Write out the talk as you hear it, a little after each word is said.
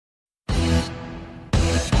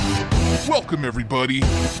Welcome, everybody,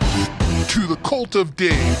 to the Cult of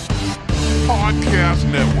Dave Podcast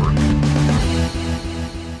Network.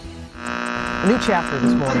 A new chapter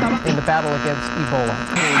this morning in the battle against Ebola.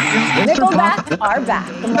 Nickelback are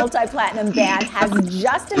back. The multi-platinum band has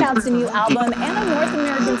just announced a new album and a North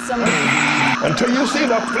American summer. Until you see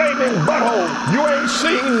the flaming butthole, you ain't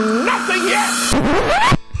seen nothing yet!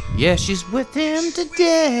 Yeah, she's with him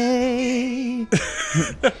today.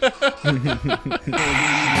 Something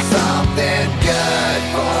good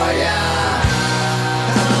for ya.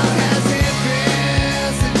 How has it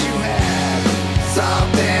been since you had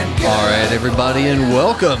something good? All right, everybody, and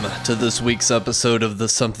welcome to this week's episode of the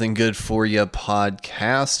Something Good For Ya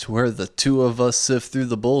podcast, where the two of us sift through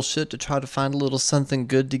the bullshit to try to find a little something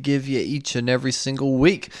good to give you each and every single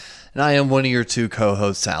week. And I am one of your two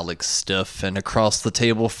co-hosts, Alex Stiff, and across the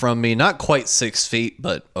table from me, not quite 6 feet,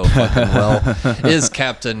 but oh fucking well, is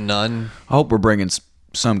Captain Nunn. I hope we're bringing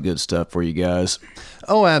some good stuff for you guys.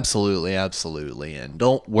 Oh, absolutely, absolutely. And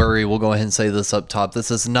don't worry, we'll go ahead and say this up top. This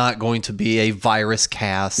is not going to be a virus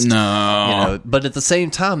cast. No. But at the same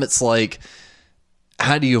time, it's like,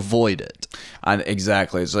 how do you avoid it?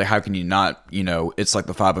 Exactly. It's like, how can you not, it's like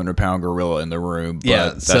the 500-pound gorilla in the room. But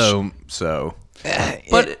Yeah, so...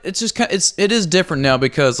 But it's just it is different now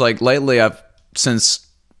because like lately since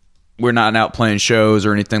we're not out playing shows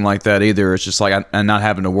or anything like that either. It's just like I'm not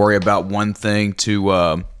having to worry about one thing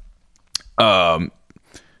to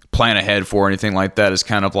plan ahead for or anything like that. It's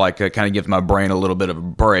kind of like kind of gives my brain a little bit of a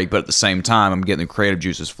break, but at the same time I'm getting the creative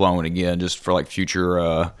juices flowing again just for like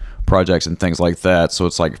future projects and things like that. So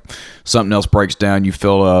it's like something else breaks down, you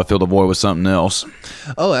fill the void with something else.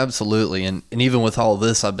 Oh, absolutely. And even with all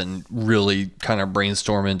this, I've been really kind of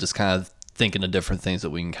brainstorming, just kind of thinking of different things that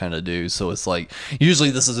we can kind of do. So it's like,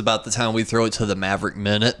 usually this is about the time we throw it to the Maverick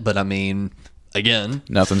Minute, but I mean, again,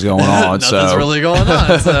 nothing's going on. Nothing's really going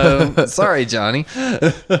on. So sorry, Johnny.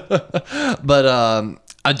 But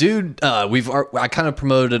I kind of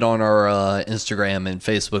promoted on our Instagram and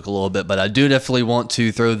Facebook a little bit, but I do definitely want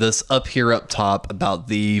to throw this up here up top about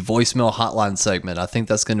the voicemail hotline segment. I think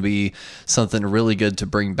that's going to be something really good to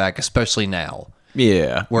bring back, especially now.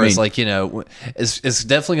 Yeah. Whereas, it's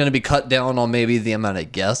definitely going to be cut down on maybe the amount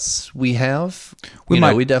of guests we have. We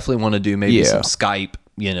definitely want to do maybe some Skype,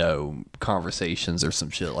 conversations or some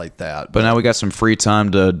shit like that. But now we got some free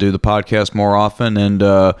time to do the podcast more often, and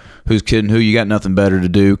who's kidding who? You got nothing better to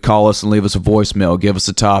do. Call us and leave us a voicemail. Give us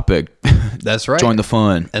a topic. That's right. Join the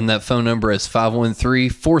fun. And that phone number is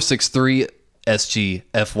 513-463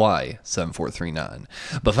 SGFY 7439.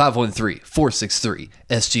 But 513-463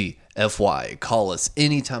 SGFY. Call us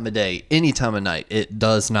any time of day, any time of night. It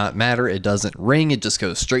does not matter. It doesn't ring. It just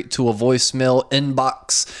goes straight to a voicemail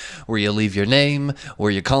inbox where you leave your name,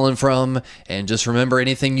 where you're calling from, and just remember,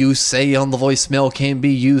 anything you say on the voicemail can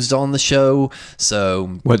be used on the show.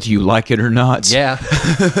 So whether you like it or not. Yeah.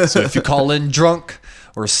 So if you call in drunk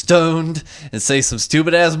or stoned and say some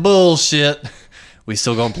stupid ass bullshit, we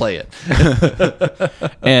still gonna play it.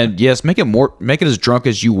 And yes, make it as drunk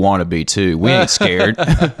as you want to be too. We ain't scared.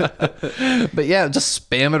 But yeah, just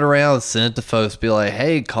spam it around, send it to folks, be like,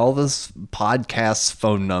 hey, call this podcast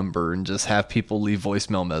phone number, and just have people leave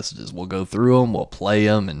voicemail messages. We'll go through them, we'll play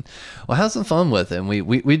them, and we'll have some fun with them.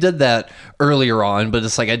 We did that earlier on, but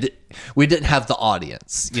it's like we didn't have the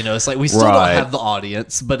audience. It's like we still don't have the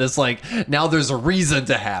audience, but it's like now there's a reason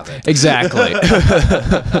to have it. Exactly.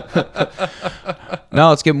 Now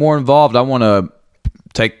let's get more involved. I want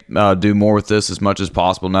to do more with this as much as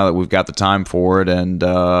possible now that we've got the time for it. And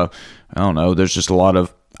I don't know, there's just I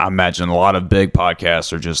imagine a lot of big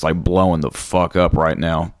podcasts are just like blowing the fuck up right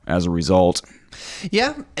now as a result.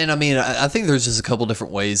 Yeah, and I mean, I think there's just a couple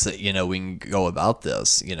different ways that, we can go about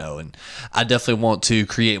this, and I definitely want to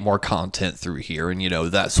create more content through here, and,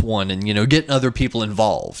 that's one, and, getting other people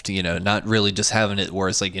involved, not really just having it where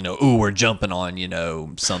it's like, ooh, we're jumping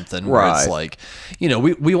on, something where it's like,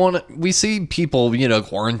 we see people,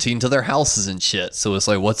 quarantined to their houses and shit, so it's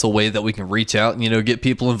like, what's a way that we can reach out and, get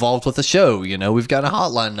people involved with the show, we've got a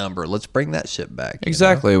hotline number, let's bring that shit back.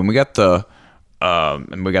 Exactly, when we got the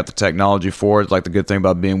technology for it. Like the good thing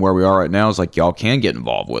about being where we are right now is like y'all can get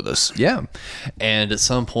involved with us. Yeah, and at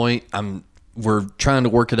some point we're trying to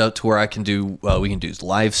work it out to where we can do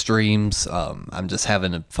live streams. I'm just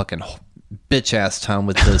having a fucking bitch ass time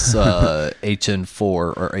with this HN4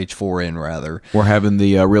 or H4N rather. We're having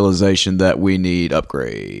the realization that we need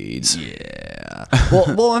upgrades. Yeah.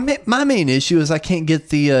 Well, my main issue is I can't get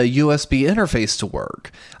the USB interface to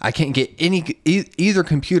work. I can't get either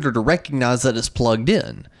computer to recognize that it's plugged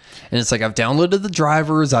in. And it's like I've downloaded the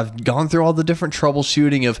drivers, I've gone through all the different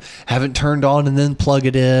troubleshooting of have it turned on and then plug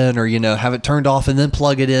it in, or have it turned off and then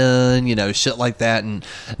plug it in, shit like that. And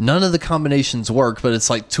none of the combinations work, but it's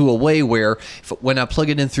like to a way where when I plug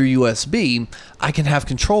it in through USB, I can have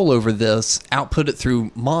control over this, output it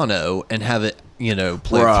through mono, and have it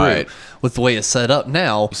play Right. through. With the way it's set up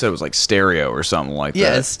now, You said it was like stereo or something like yeah,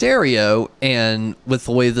 that. it's stereo, and with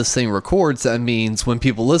the way this thing records, that means when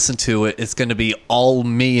people listen to it, it's going to be all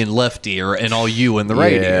me in left ear and all you in the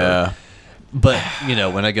right ear. Yeah. But,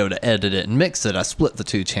 when I go to edit it and mix it, I split the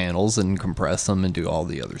two channels and compress them and do all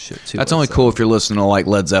the other shit too. That's only cool if you're listening to like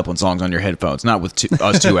Led Zeppelin songs on your headphones, not with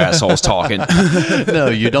us two assholes talking. No,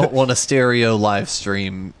 you don't want a stereo live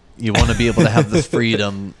stream. You want to be able to have this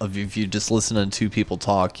freedom of, if you just listen to two people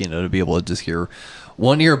talk, to be able to just hear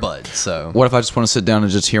one earbud. So What if I just want to sit down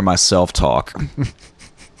and just hear myself talk?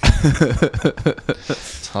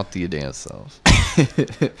 talk to your damn self.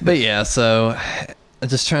 But yeah, so I'm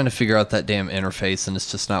just trying to figure out that damn interface, and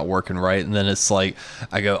it's just not working right. And then it's like,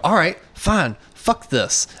 I go, all right, fine. Fuck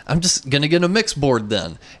this. I'm just going to get a mix board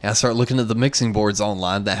then. And I start looking at the mixing boards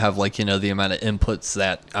online that have the amount of inputs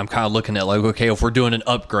that I'm kind of looking at, like, okay, if we're doing an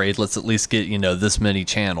upgrade, let's at least get, this many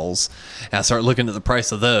channels. And I start looking at the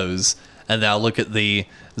price of those, and then I'll look at the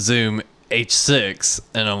Zoom H6,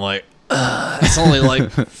 and I'm like, it's only like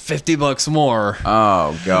 $50 more.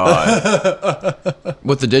 Oh, God.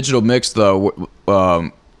 With the digital mix, though,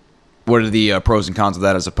 what are the pros and cons of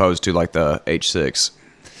that as opposed to like the H6?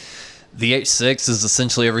 The H6 is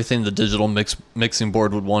essentially everything the digital mixing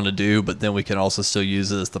board would want to do, but then we can also still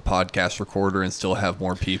use it as the podcast recorder and still have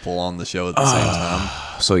more people on the show at the same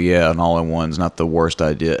time. So, yeah, an all-in-one's not the worst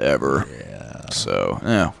idea ever. Yeah. So,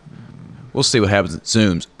 yeah. We'll see what happens at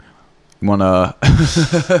Zooms. You want to...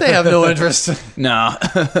 They have no interest. Nah.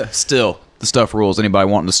 Still, the stuff rules.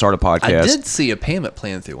 Anybody wanting to start a podcast? I did see a payment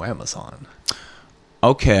plan through Amazon.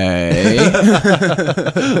 Okay.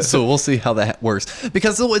 So we'll see how that works.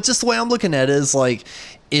 Because it's just the way I'm looking at it is like,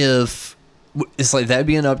 if it's like that'd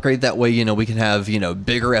be an upgrade, that way, we can have,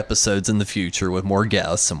 bigger episodes in the future with more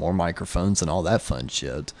guests and more microphones and all that fun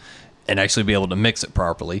shit, and actually be able to mix it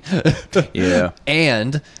properly. Yeah.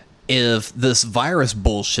 And if this virus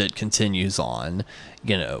bullshit continues on,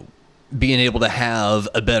 being able to have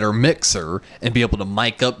a better mixer and be able to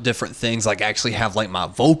mic up different things, like actually have like my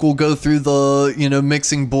vocal go through the,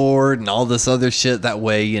 mixing board and all this other shit. That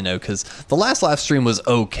way, because the last live stream was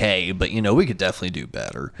okay, but we could definitely do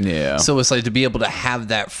better. Yeah. So it's like to be able to have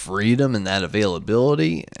that freedom and that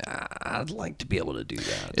availability, I'd like to be able to do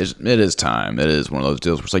that. It is time. It is one of those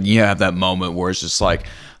deals where it's like you have that moment where it's just like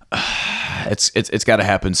it's got to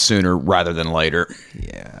happen sooner rather than later.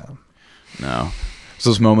 Yeah. No. It's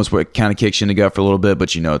those moments where it kind of kicks you in the gut for a little bit,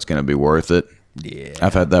 but it's going to be worth it. Yeah.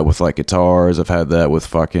 I've had that with like guitars. I've had that with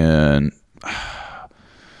fucking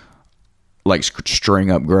like string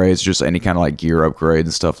upgrades, just any kind of like gear upgrades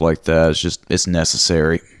and stuff like that. It's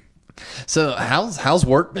necessary. So how's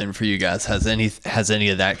work been for you guys? Has any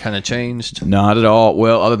of that kind of changed? Not at all.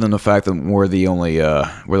 Well, other than the fact that we're the only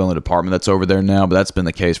department that's over there now, but that's been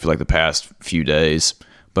the case for like the past few days.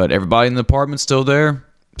 But everybody in the department's still there.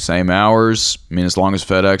 Same hours. I mean, as long as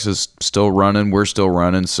FedEx is still running, we're still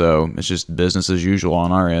running. So it's just business as usual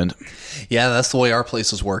on our end. Yeah, that's the way our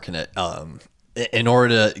place is working it. In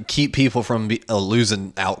order to keep people from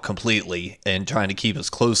losing out completely and trying to keep as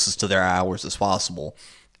close to their hours as possible,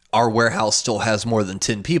 our warehouse still has more than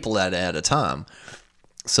 10 people at a time.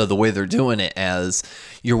 So the way they're doing it is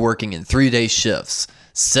you're working in 3-day shifts,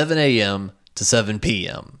 7 a.m. to 7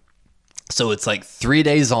 p.m. So it's like 3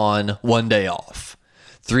 days on, 1 day off.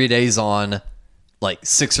 3 days on, like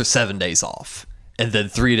 6 or 7 days off. And then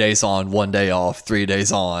 3 days on, 1 day off, 3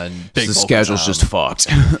 days on. Big The bulk of schedule's time. just fucked.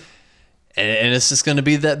 And it's just going to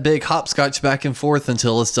be that big hopscotch back and forth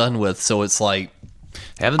until it's done with. So it's like,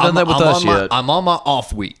 Haven't done that with us yet. I'm on my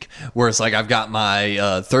off week, where it's like I've got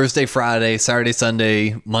my Thursday, Friday, Saturday,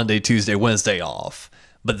 Sunday, Monday, Tuesday, Wednesday off.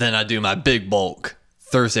 But then I do my big bulk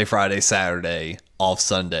Thursday, Friday, Saturday, off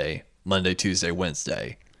Sunday, Monday, Tuesday,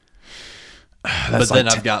 Wednesday. But then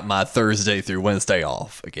I've got my Thursday through Wednesday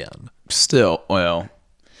off again. Still, well,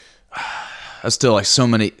 that's still like so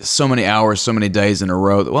many hours, so many days in a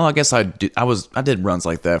row. Well, I guess I did runs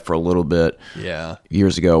like that for a little bit. Yeah.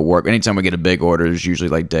 Years ago at work. Anytime we get a big order, there's usually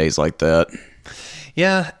like days like that.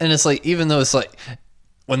 Yeah, and it's like, even though it's like,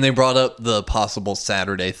 when they brought up the possible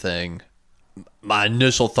Saturday thing, my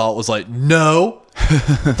initial thought was like, no.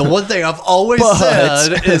 The one thing I've always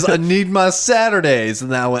said is I need my Saturdays.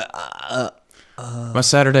 And then I went, My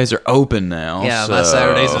Saturdays are open now. Yeah, so. my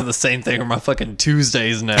Saturdays are the same thing, or my fucking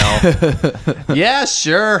Tuesdays now. Yeah,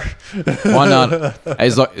 sure. Why not?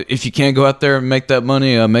 If you can't go out there and make that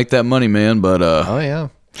money, man. But Oh yeah.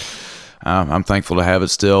 I'm thankful to have it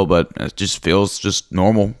still, but it just feels just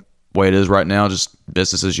normal way it is right now, just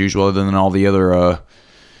business as usual, other than all the other.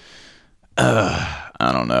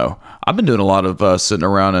 I don't know. I've been doing a lot of sitting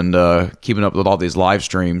around and keeping up with all these live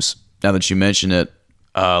streams. Now that you mention it,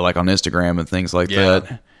 like on Instagram and things like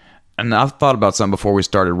that. And I've thought about something before we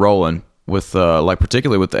started rolling with, like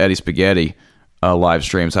particularly with the Eddie Spaghetti live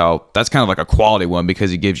streams. How that's kind of like a quality one because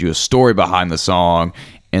he gives you a story behind the song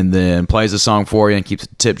and then plays the song for you and keeps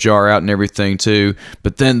a tip jar out and everything too.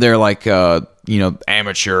 But then they're like,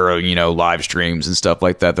 amateur, live streams and stuff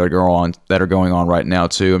like that that are going on right now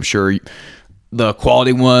too. I'm sure the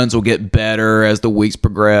quality ones will get better as the weeks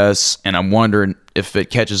progress, and I'm wondering if it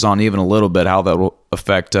catches on even a little bit, how that will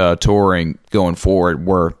affect touring going forward.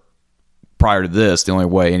 Where prior to this, the only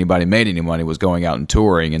way anybody made any money was going out and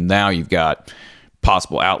touring, and now you've got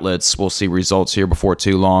possible outlets. We'll see results here before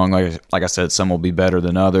too long. Like I said, some will be better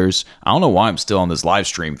than others. I don't know why I'm still on this live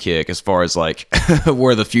stream kick as far as like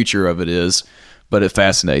where the future of it is, but it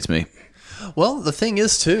fascinates me. Well, the thing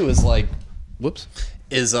is too is like,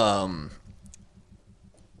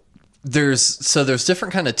 there's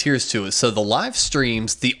different kind of tiers to it. So the live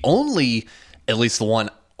streams, only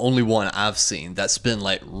one I've seen that's been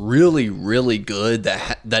like really, really good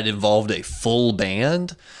that involved a full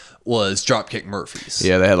band was Dropkick Murphys.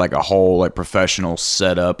 Yeah, they had like a whole like professional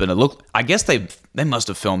setup, and it looked. I guess they must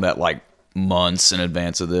have filmed that like months in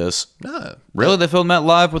advance of this. No, really, they filmed that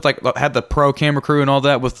live with like had the pro camera crew and all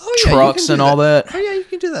that with yeah, trucks and all that. Oh yeah, you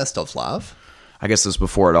can do that stuff live. I guess this was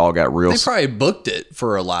before it all got real. They probably booked it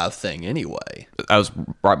for a live thing anyway. That was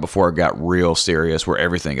right before it got real serious, where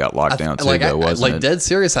everything got locked down too. Wasn't it? Dead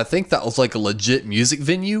serious. I think that was like a legit music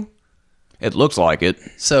venue. It looks like it.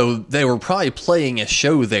 So they were probably playing a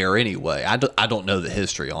show there anyway. I don't know the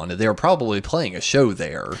history on it. They were probably playing a show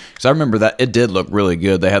there. Because I remember that it did look really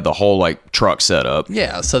good. They had the whole like truck set up.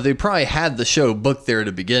 Yeah, so they probably had the show booked there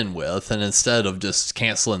to begin with, and instead of just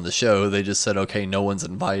canceling the show, they just said, okay, no one's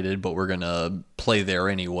invited, but we're going to play there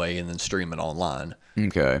anyway and then stream it online.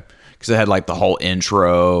 Okay. Because it had like the whole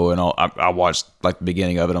intro and all. I watched like the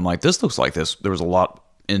beginning of it. I'm like, this looks like this. There was a lot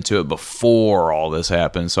into it before all this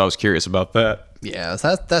happened, so I was curious about that. Yeah,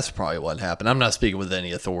 that's probably what happened. I'm not speaking with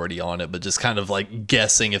any authority on it, but just kind of like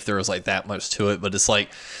guessing if there was like that much to it. But it's like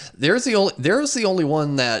there's the only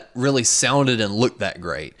one that really sounded and looked that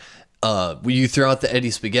great. When you throw out the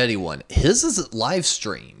Eddie Spaghetti one, his is live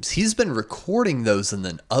streams. He's been recording those and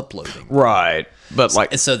then uploading them. Right, but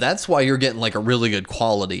like so that's why you're getting like a really good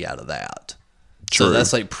quality out of that. True. So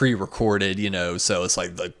that's like pre-recorded, so it's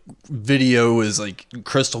like the video is like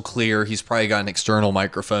crystal clear. He's probably got an external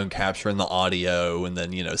microphone capturing the audio and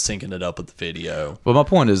then, syncing it up with the video. But my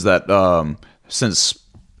point is that since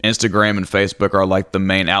Instagram and Facebook are like the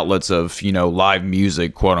main outlets of, live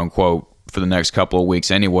music, quote unquote, for the next couple of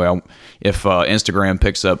weeks anyway, if Instagram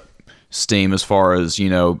picks up steam as far as,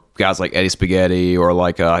 guys like Eddie Spaghetti or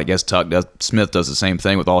like, I guess Smith does the same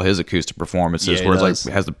thing with all his acoustic performances, where it's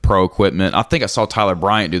like has the pro equipment. I think I saw Tyler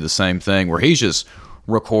Bryant do the same thing where he's just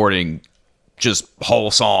recording just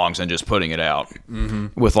whole songs and just putting it out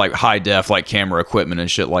with like high def, like camera equipment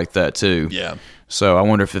and shit like that too. Yeah. So I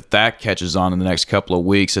wonder if that catches on in the next couple of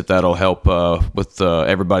weeks, if that'll help with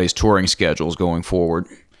everybody's touring schedules going forward.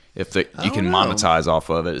 If you can monetize off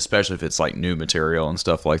of it, especially if it's like new material and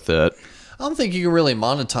stuff like that. I don't think you can really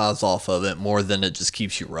monetize off of it more than it just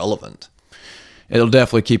keeps you relevant. It'll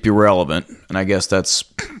definitely keep you relevant. And I guess that's,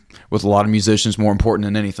 with a lot of musicians, more important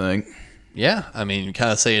than anything. Yeah, I mean, you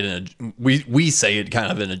kind of say it we say it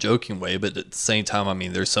kind of in a joking way, but at the same time, I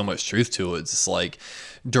mean, there's so much truth to it. It's just like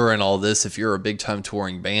during all this, if you're a big time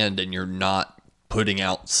touring band and you're not putting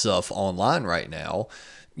out stuff online right now,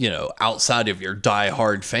 outside of your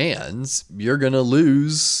diehard fans, you're going to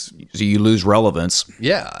lose. So you lose relevance.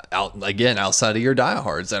 Yeah. Outside of your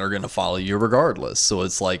diehards that are going to follow you regardless. So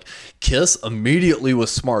it's like Kiss immediately was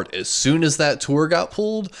smart. As soon as that tour got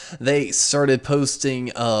pulled, they started posting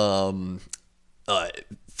Facebook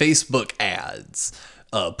ads,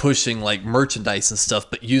 pushing like merchandise and stuff,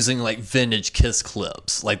 but using like vintage Kiss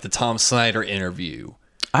clips, like the Tom Snyder interview.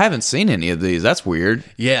 I haven't seen any of these. That's weird.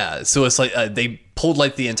 Yeah, so it's like they pulled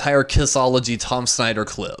like the entire Kissology Tom Snyder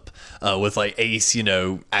clip, with like Ace,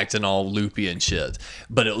 acting all loopy and shit.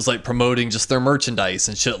 But it was like promoting just their merchandise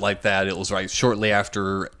and shit like that. It was right shortly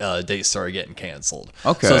after dates started getting canceled.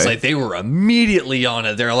 Okay. So it's like they were immediately on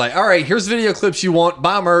it. They're like, all right, here's video clips you want,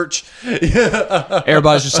 buy merch.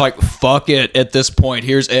 Everybody's just like, fuck it at this point.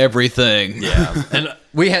 Here's everything. Yeah. And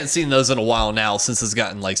we hadn't seen those in a while now since it's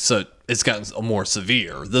gotten it's gotten more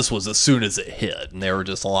severe. This was as soon as it hit, and they were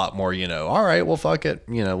just a lot more, all right, well, fuck it,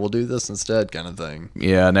 we'll do this instead, kind of thing.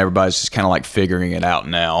 Yeah, and everybody's just kind of like figuring it out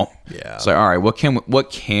now. Yeah. So all right, what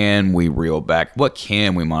can we reel back? What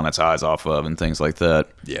can we monetize off of, and things like that.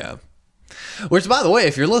 Yeah. Which, by the way,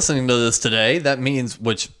 if you're listening to this today, that means,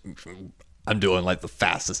 which I'm doing like the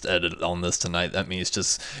fastest edit on this tonight. That means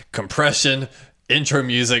just compression, intro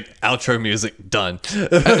music, outro music, done.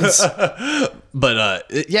 But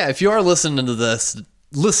yeah, if you are listening to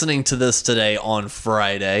this today on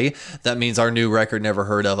Friday, that means our new record, Never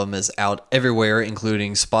Heard of Them, is out everywhere,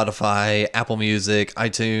 including Spotify, Apple Music,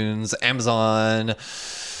 iTunes, Amazon,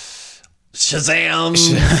 Shazam,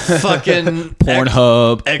 fucking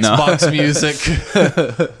Pornhub, Xbox Music.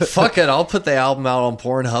 Fuck it, I'll put the album out on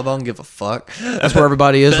Pornhub. I don't give a fuck. That's where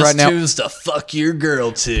everybody is Best right now. tunes to fuck your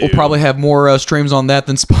girl to. We'll probably have more streams on that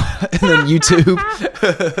than than YouTube.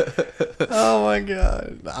 Oh my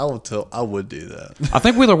god, I would do that. I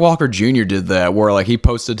think Wheeler Walker Jr. did that, where like he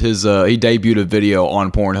posted his he debuted a video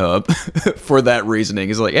on Pornhub for that reasoning.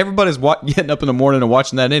 He's like, everybody's getting up in the morning and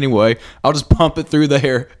watching that anyway. I'll just pump it through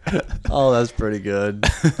there. Oh, that's pretty good.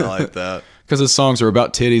 I like that. Because his songs are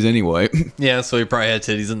about titties anyway. Yeah, so he probably had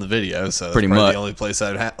titties in the video, so that's Pretty probably much the only place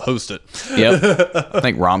I'd host it. Yep. I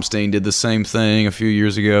think Rammstein did the same thing a few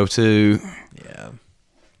years ago too.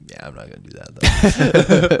 Yeah, I'm not going to do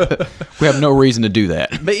that, though. We have no reason to do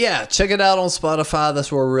that. But yeah, check it out on Spotify.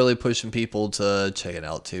 That's where we're really pushing people to check it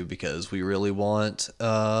out, too, because we really want...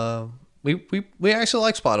 We actually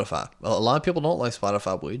like Spotify. Well, a lot of people don't like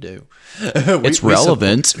Spotify, but we do. It's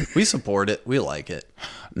relevant. We support it. We like it.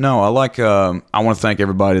 No, I like... I want to thank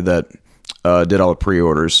everybody that did all the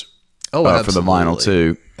pre-orders for the vinyl,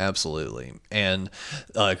 too. Absolutely. And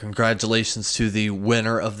congratulations to the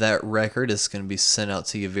winner of that record. It's going to be sent out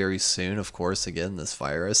to you very soon. Of course, again, this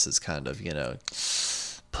virus is kind of,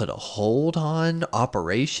 put a hold on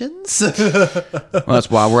operations. Well, that's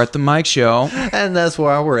why we're at the Mike Show. And that's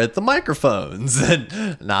why we're at the microphones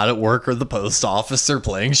and not at work or the post office or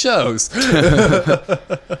playing shows.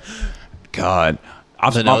 God.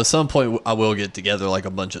 But no, at some point I will get together like a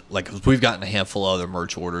bunch of, cause we've gotten a handful of other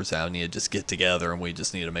merch orders out. I need to just get together and we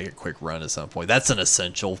just need to make a quick run at some point. That's an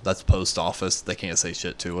essential. That's post office. They can't say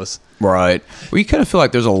shit to us. Right. Well, you kind of feel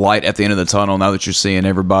like there's a light at the end of the tunnel now that you're seeing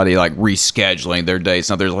everybody like rescheduling their dates.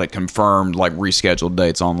 Now there's like confirmed like rescheduled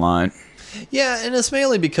dates online. Yeah, and it's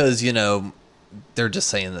mainly because, they're just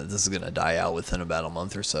saying that this is going to die out within about a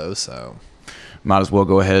month or so. So might as well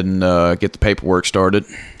go ahead and get the paperwork started.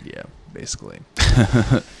 Yeah. Basically.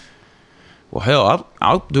 Well, hell,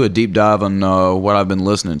 I'll do a deep dive on what I've been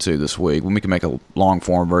listening to this week. We can make a long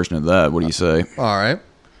form version of that. What do you say? All right.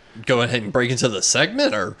 Go ahead and break into the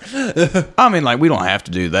segment, or I mean, like, we don't have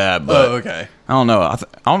to do that. But okay. I don't know. I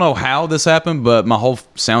don't know how this happened, but my whole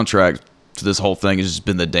soundtrack to this whole thing has just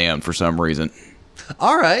been The Damned for some reason.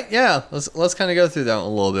 All right, yeah. Let's kind of go through that one a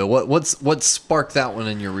little bit. What sparked that one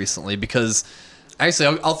in you recently? Because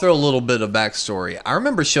actually, I'll throw a little bit of backstory. I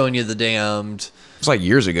remember showing you The Damned. It's like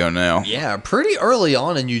years ago now. Yeah, pretty early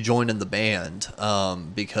on, and you joined in the band.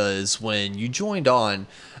 Because when you joined on,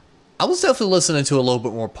 I was definitely listening to a little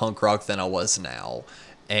bit more punk rock than I was now.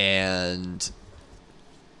 And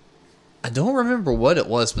I don't remember what it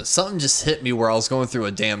was, but something just hit me where I was going through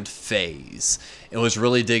a Damned phase. It was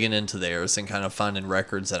really digging into theirs and kind of finding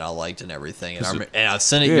records that I liked and everything. And I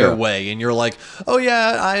sent it your way, and you're like, oh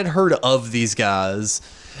yeah, I had heard of these guys.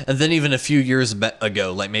 And then even a few years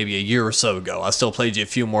ago, like maybe a year or so ago, I still played you a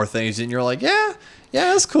few more things, and you're like, yeah,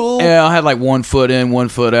 that's cool. Yeah, I had like 1 foot in, 1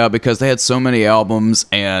 foot out because they had so many albums,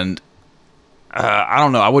 and I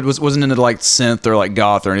don't know. I wasn't into like synth or like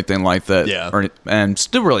goth or anything like that. Yeah. And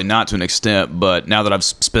still really not to an extent, but now that I've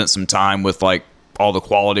spent some time with like all the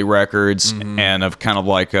quality records and I've kind of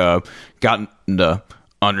like gotten to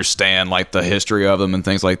understand like the history of them and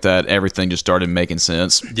things like that, everything just started making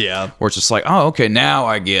sense. Yeah. Where it's just like, oh, okay, now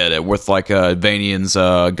I get it. With like Vanian's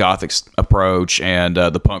gothic approach and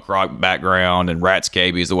the punk rock background and Rat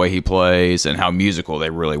Scabies, the way he plays and how musical they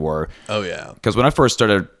really were. Oh, yeah. Because when I first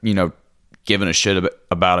started, giving a shit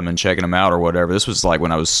about them and checking them out or whatever, this was like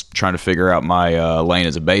when I was trying to figure out my lane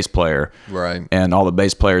as a bass player. Right. And all the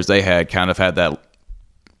bass players they had kind of had that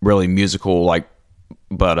really musical, like,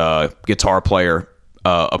 but guitar player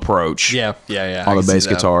approach. Yeah. On the bass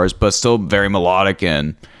guitars, but still very melodic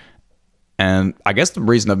and And I guess the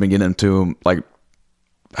reason I've been getting into them like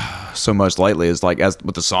so much lately is like as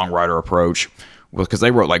with the songwriter approach, because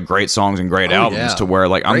they wrote like great songs and great albums yeah. to where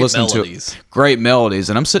like I'm Great listening melodies. to great melodies,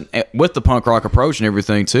 and I'm sitting with the punk rock approach and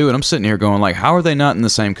everything too, and I'm sitting here going like, how are they not in the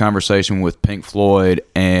same conversation with Pink Floyd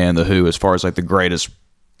and The Who as far as like the greatest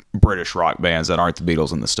British rock bands that aren't the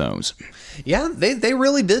Beatles and the Stones? Yeah, they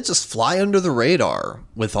really did just fly under the radar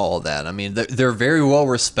with all of that. I mean, they're very well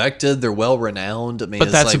respected. They're well renowned. I mean, But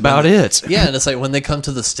it's that's like about when it. Yeah, and it's like when they come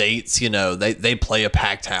to the States, you know, they play a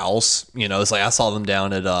packed house. You know, it's like I saw them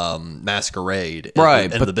down at Masquerade,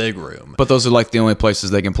 Right, in but- the big room. But those are like the only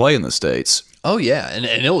places they can play in the States. Oh yeah, and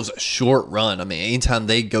it was a short run. I mean, anytime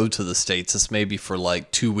they go to the States, it's maybe for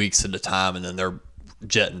like 2 weeks at a time, and then they're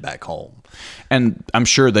jetting back home. And I'm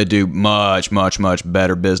sure they do much, much, much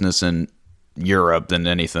better business in Europe than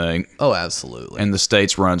anything. Oh, absolutely. And the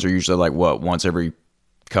States runs are usually like, what, once every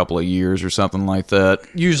couple of years or something like that?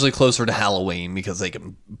 Usually closer to Halloween because they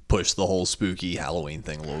can push the whole spooky Halloween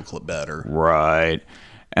thing a little bit better. Right.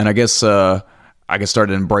 And I guess I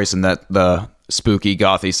started embracing the spooky,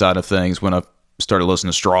 gothy side of things when I started listening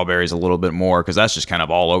to Strawberries a little bit more, because that's just kind of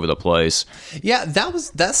all over the place. Yeah,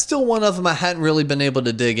 that's still one of them I hadn't really been able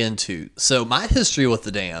to dig into. So my history with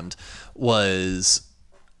the Damned was,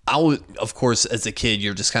 of course, as a kid,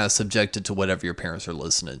 you're just kind of subjected to whatever your parents are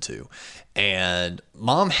listening to. And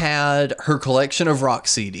Mom had her collection of rock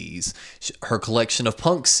CDs, her collection of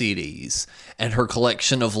punk CDs, and her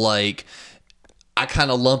collection of like, I kind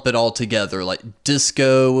of lump it all together, like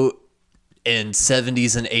disco and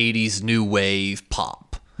 70s and 80s new wave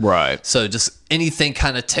pop. Right. So just anything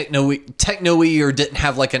kind of techno-y or didn't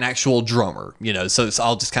have like an actual drummer, you know, so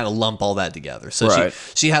I'll just kind of lump all that together. So Right.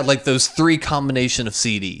 she had like those three combination of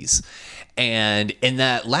CDs. And in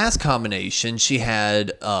that last combination, she had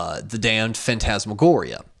the Damned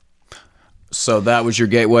Phantasmagoria. So that was your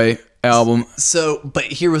gateway album? So, but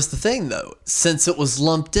here was the thing though, since it was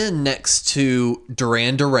lumped in next to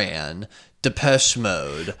Duran Duran, Depeche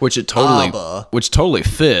Mode, Which totally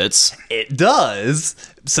fits. it does.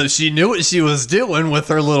 So she knew what she was doing with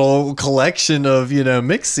her little collection of, you know,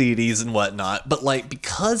 mix CDs and whatnot. But like,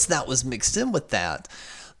 because that was mixed in with that,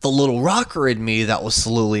 the little rocker in me that was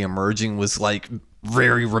slowly emerging was like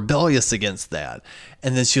very rebellious against that.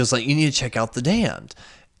 And then she was like, you need to check out The Damned.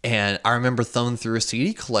 And I remember thumbing through a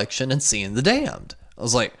CD collection and seeing The Damned. I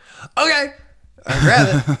was like, okay, I grab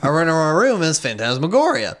it. I run into my room, it's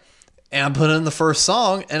Phantasmagoria. And I put in the first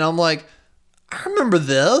song, and I'm like, I remember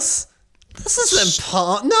this. This isn't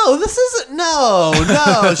punk. No, this isn't. No.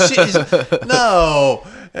 No.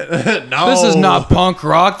 This is not punk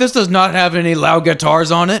rock. This does not have any loud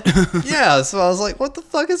guitars on it. Yeah, so I was like, what the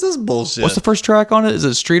fuck is this bullshit? What's the first track on it? Is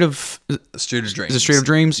it Street of Street of Dreams? Is it Street of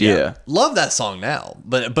Dreams? Yeah. Love that song now.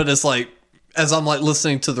 But it's like, as I'm like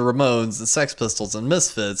listening to the Ramones and Sex Pistols and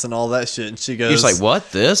Misfits and all that shit, and she goes, You're just like,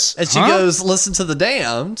 what? This? and she goes, listen to The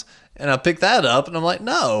Damned. And I picked that up, and I'm like,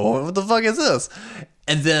 no, what the fuck is this?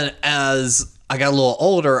 And then as I got a little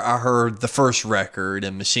older, I heard the first record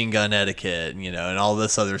and Machine Gun Etiquette, and, you know, and all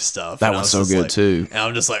this other stuff. That And I one's was so just good, like- too. And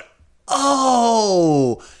I'm just like,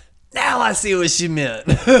 oh, now I see what she meant.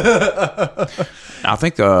 I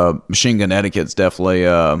think Machine Gun Etiquette's definitely,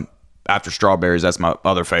 after Strawberries, that's my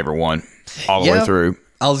other favorite one all the way through.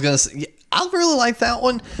 I was going to say, I really like that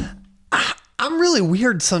one. I'm really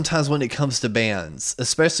weird sometimes when it comes to bands,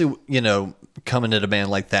 especially, you know, coming at a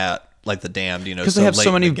band like that, like The Damned, you know, Because so they have late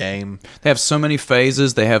so many in the game. They have so many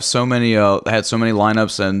phases. They have so many. They had so many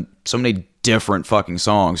lineups and so many different fucking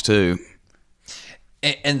songs too.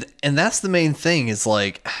 And that's the main thing is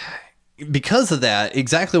like, because of that,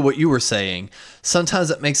 exactly what you were saying,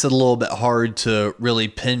 sometimes it makes it a little bit hard to really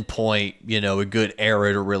pinpoint, you know, a good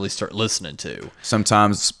era to really start listening to.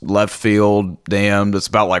 Sometimes Left Field, Damned. It's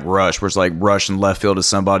about like Rush, where it's like Rush and Left Field is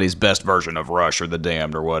somebody's best version of Rush or The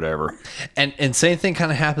Damned or whatever. And same thing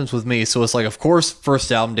kind of happens with me. So it's like, of course,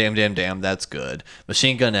 first album, Damn, that's good.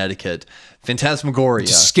 Machine Gun Etiquette, Phantasmagoria.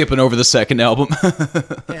 Just skipping over the second album.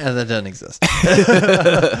 Yeah, that doesn't exist.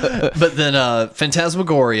 But then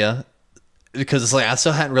Phantasmagoria, because it's like I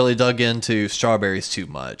still hadn't really dug into Strawberries too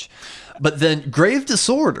much. But then Grave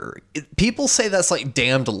Disorder, people say that's like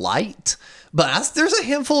Damned light, but there's a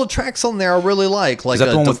handful of tracks on there I really like. Like Is that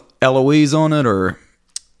the one with Eloise on it, or?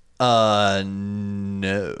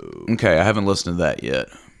 No. Okay, I haven't listened to that yet.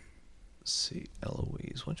 Let's see,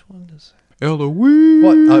 Eloise. Which one is Eloise.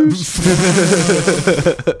 what?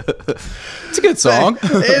 It's a good song.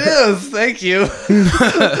 It is. Thank you.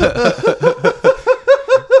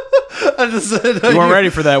 I just said You weren't ready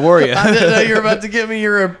for that, were you? I didn't know you were about to give me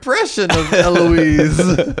your impression of Eloise.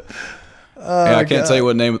 Yeah, I can't tell you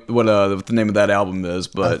what the name of that album is,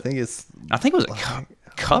 but I think it was a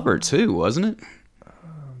cover too, wasn't it?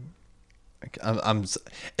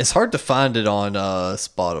 It's hard to find it on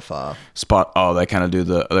Spotify. They kind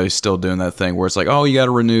of they still doing that thing where it's like, oh, you got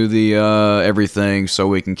to renew the everything so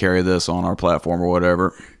we can carry this on our platform or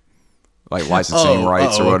whatever, like licensing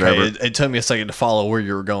rights or whatever. Okay. It took me a second to follow where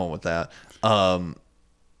you were going with that.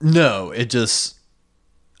 No, I just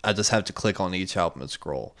have to click on each album and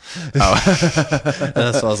scroll. Oh. And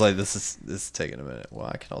that's why I was like, this is taking a minute. Well,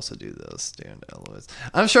 I can also do this. Dan Eloise.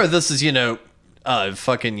 I'm sure this is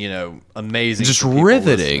fucking amazing. Just for people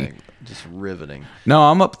riveting. listening. Just riveting. No,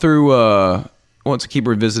 I'm up through. I want to keep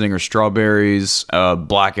revisiting her Strawberries,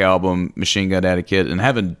 Black Album, Machine Gun Etiquette, and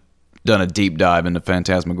haven't done a deep dive into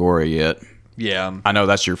Phantasmagoria yet. Yeah, I know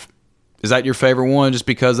that's is that your favorite one just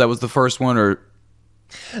because that was the first one, or?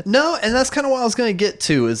 No, and that's kind of what I was going to get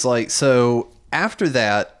to. Is like, so after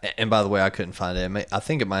that, and by the way, I couldn't find it. I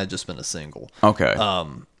think it might have just been a single. Okay.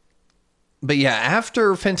 But yeah,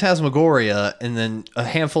 after Phantasmagoria, and then a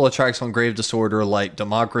handful of tracks on Grave Disorder, like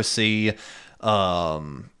Democracy,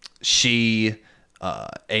 She,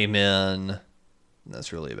 Amen.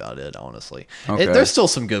 That's really about it, honestly. Okay. There's still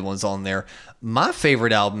some good ones on there. My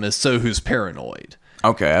favorite album is So Who's Paranoid.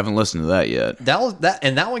 Okay, I haven't listened to that yet.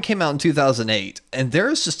 That one came out in 2008, and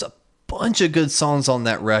there's just a bunch of good songs on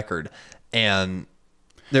that record, and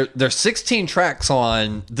there's 16 tracks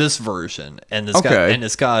on this version, and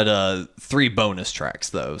it's got 3 bonus tracks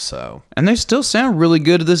though. So, and they still sound really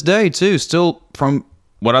good to this day too. Still, from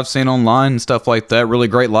what I've seen online and stuff like that, really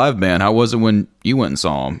great live band. How was it when you went and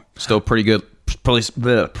saw them? Still pretty good,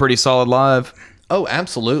 pretty solid live. Oh,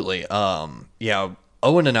 absolutely. Yeah.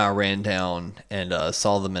 Owen and I ran down and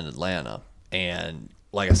saw them in Atlanta, and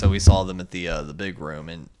like I said, we saw them at the big room,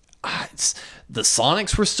 and the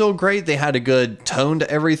Sonics were still great. They had a good tone to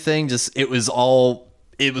everything. It was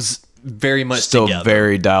very much still together.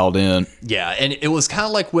 Very dialed in. Yeah, and it was kind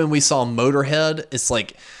of like when we saw Motorhead. It's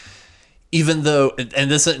like, even though, and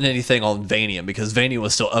this isn't anything on Vanian, because Vanian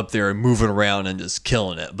was still up there and moving around and just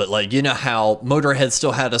killing it. But like, you know how Motorhead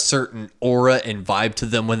still had a certain aura and vibe to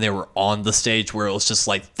them when they were on the stage, where it was just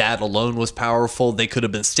like that alone was powerful. They could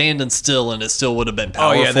have been standing still and it still would have been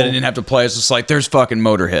powerful. Oh yeah, they didn't have to play. It's just like, there's fucking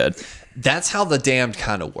Motorhead. That's how the Damned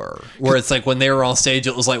kind of were. Where it's like when they were on stage,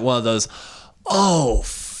 it was like one of those, oh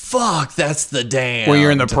fuck, that's the Damned. Where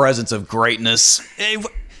you're in the presence of greatness.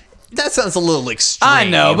 That sounds a little extreme. I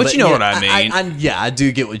know, but you know what I mean. I do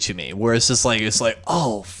get what you mean. Where it's like,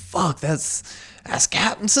 oh fuck, that's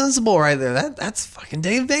Captain Sensible right there. That's fucking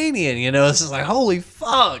Dave Vanian. You know, it's just like, holy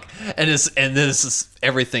fuck.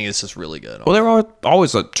 Everything is just really good. Well, they were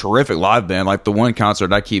always a terrific live band. Like the one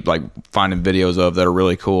concert I keep like finding videos of that are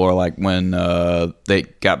really cool are like when they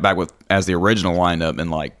got back as the original lineup in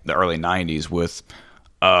like the early '90s with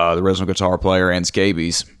the original guitar player and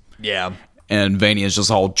Scabies. Yeah. And Vanian's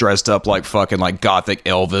just all dressed up like fucking like gothic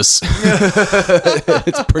Elvis.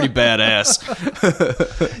 It's pretty badass.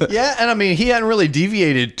 Yeah, and I mean, he hadn't really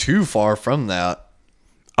deviated too far from that.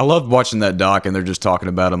 I loved watching that doc, and they're just talking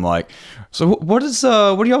about him like, so what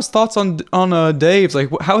are y'all's thoughts on Dave? Like,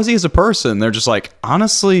 how is he as a person? They're just like,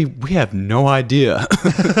 honestly, we have no idea.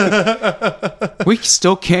 We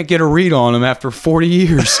still can't get a read on him after 40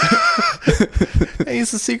 years.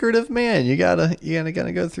 He's a secretive man. You gotta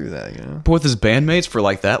go through that, you know. But with his bandmates for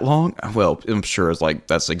like that long, well, I'm sure it's like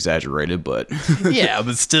that's exaggerated, but yeah,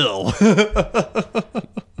 but still.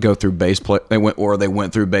 Go through they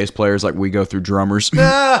went through bass players like we go through drummers. Ain't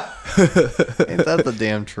that the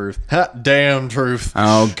damn truth? Damn truth.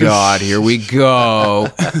 Oh God, here we go.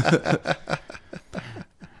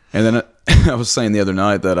 And then I was saying the other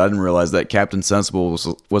night that I didn't realize that Captain Sensible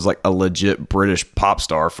was like a legit British pop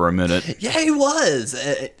star for a minute. Yeah, he was.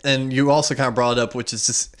 And you also kind of brought it up, which is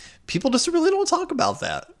just, people just really don't talk about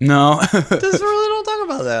that. No. Just really don't talk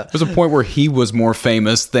about that. There's a point where he was more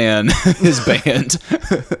famous than his band.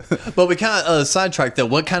 But we kind of sidetracked though.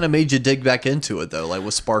 What kind of made you dig back into it though? Like,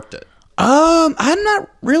 what sparked it? I'm not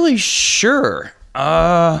really sure.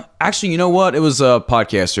 Actually, you know what? It was a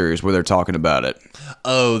podcast series where they're talking about it.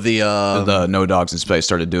 Oh, the No Dogs in Space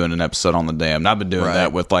started doing an episode on the Damned. I've been doing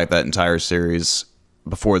that with like that entire series.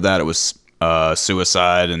 Before that, it was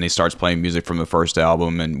Suicide, and he starts playing music from the first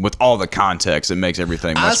album, and with all the context, it makes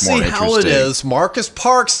everything much more interesting. I see how it is. Marcus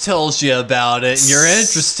Parks tells you about it, and you're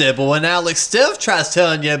interested, but when Alex Stiff tries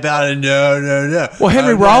telling you about it, no. Well,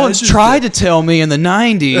 Henry Rollins tried to tell me in the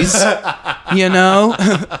 90s, you know.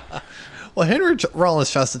 Well, Henry Rollins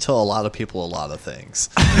tries to tell a lot of people a lot of things.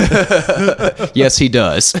 Yes, he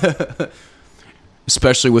does.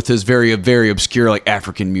 Especially with his very, very obscure like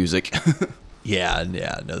African music. Yeah,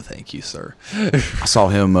 no, thank you, sir. I saw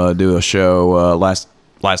him do a show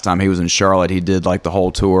last time he was in Charlotte. He did like the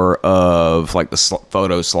whole tour of like the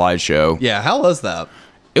photo slideshow. Yeah, how was that?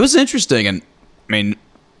 It was interesting, and I mean,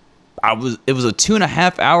 it was a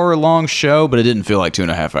 2.5 hour long show, but it didn't feel like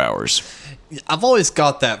 2.5 hours. I've always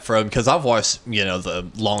got that from, because I've watched,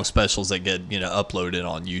 the long specials that get, uploaded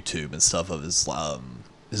on YouTube and stuff of his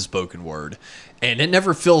spoken word, and it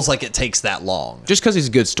never feels like it takes that long. Just because he's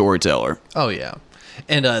a good storyteller. Oh, yeah.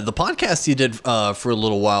 And the podcast he did for a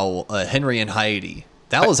little while, Henry and Heidi,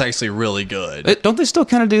 that was actually really good. Don't they still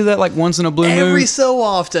kind of do that like once in a blue moon? Every so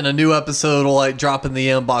often, a new episode will like drop in the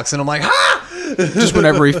inbox, and I'm like, ha! Just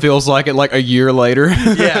whenever he feels like it, like a year later.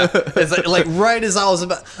 Yeah, it's like right as I was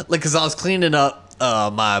about, because I was cleaning up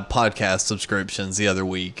my podcast subscriptions the other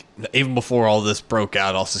week, even before all this broke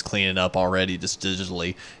out. I was just cleaning up already, just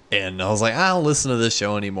digitally, and I was like, I don't listen to this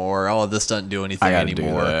show anymore. Oh, this doesn't do anything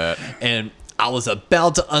anymore. Do that. And I was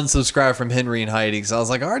about to unsubscribe from Henry and Heidi because I was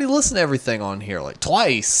like, I already listened to everything on here like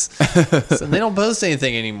twice, so they don't post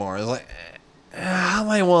anything anymore. I was like, I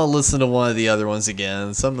might want to listen to one of the other ones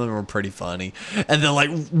again. Some of them were pretty funny. And then, like,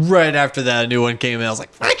 right after that, a new one came in. I was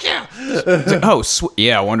like, "Thank you." Oh,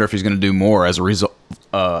 yeah. I wonder if he's going to do more as a result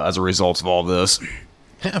of all this.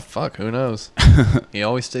 Yeah, fuck. Who knows? He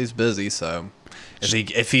always stays busy. So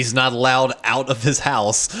if he's not allowed out of his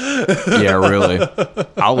house, yeah, really,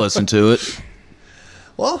 I'll listen to it.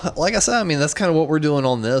 Well, like I said, I mean, that's kind of what we're doing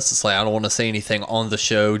on this. It's like, I don't want to say anything on the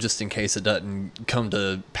show just in case it doesn't come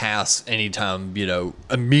to pass anytime,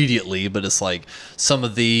 immediately. But it's like some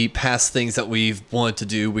of the past things that we've wanted to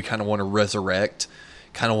do, we kind of want to resurrect,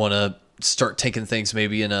 kind of want to start taking things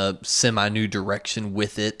maybe in a semi-new direction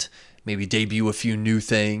with it. Maybe debut a few new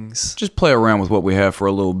things. Just play around with what we have for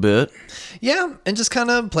a little bit. Yeah, and just kind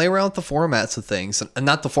of play around with the formats of things. And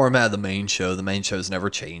not the format of the main show. The main show is never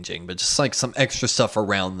changing. But just like some extra stuff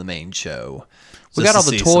around the main show. We got all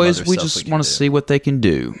the toys. We just want to see what they can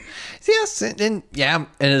do. Yes, and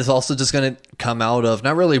it's also just going to come out of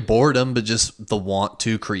not really boredom, but just the want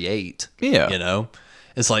to create. Yeah.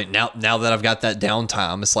 It's like now that I've got that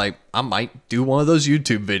downtime, it's like I might do one of those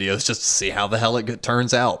YouTube videos just to see how the hell it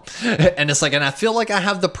turns out. And it's like, and I feel like I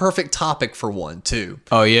have the perfect topic for one too.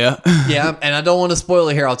 Oh yeah, yeah. And I don't want to spoil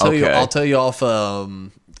it here. I'll tell you. Okay. I'll tell you off,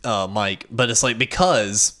 Mike. But it's like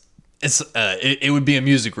because it would be a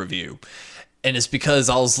music review, and it's because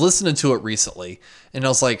I was listening to it recently, and I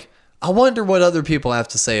was like, I wonder what other people have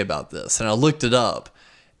to say about this, and I looked it up,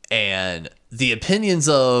 and the opinions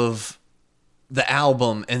of the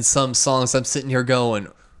album and some songs, I'm sitting here going,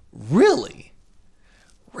 really?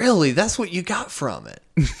 That's what you got from it?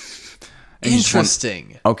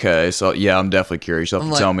 Interesting. Okay, so yeah, I'm definitely curious. You'll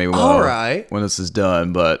have to tell me when this is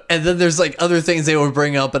done. But and then there's like other things they would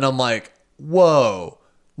bring up, and I'm like, whoa,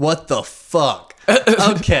 what the fuck?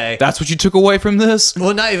 Okay. That's what you took away from this?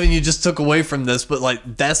 Well, not even you just took away from this, but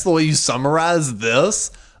like that's the way you summarize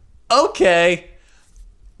this? Okay.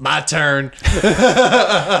 My turn.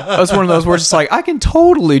 That's one of those where it's just like, I can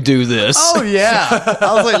totally do this. Oh, yeah.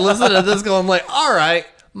 I was like, listening to this going, like, all right,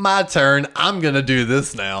 my turn. I'm going to do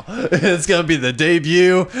this now. It's going to be the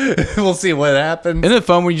debut. We'll see what happens. Isn't it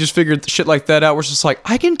fun when you just figure shit like that out where it's just like,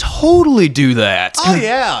 I can totally do that. Oh,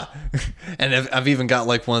 yeah. And I've even got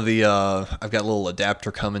like one of the, I've got a little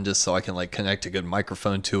adapter coming just so I can like connect a good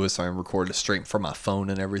microphone to it so I can record it straight from my phone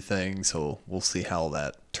and everything. So we'll see how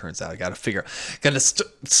that turns out. I got to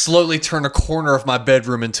slowly turn a corner of my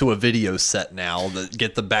bedroom into a video set now to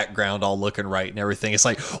get the background all looking right and everything. It's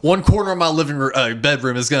like one corner of my living room,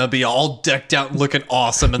 bedroom is going to be all decked out and looking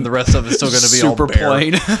awesome, and the rest of it's still going to be super all bare.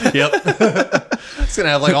 plain. Yep. It's going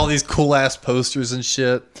to have like all these cool ass posters and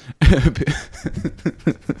shit.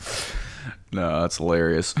 No, that's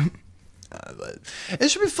hilarious. But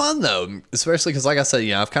it should be fun though, especially because, like I said,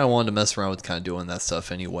 I've kind of wanted to mess around with kind of doing that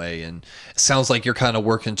stuff anyway. And it sounds like you're kind of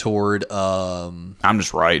working toward. I'm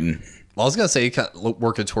just writing. Well, I was gonna say you're kind of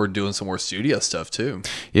working toward doing some more studio stuff too.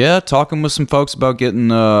 Yeah, talking with some folks about getting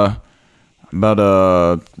recording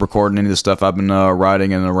any of the stuff I've been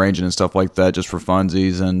writing and arranging and stuff like that, just for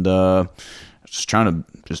funsies, and just trying to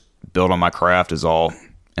just build on my craft is all.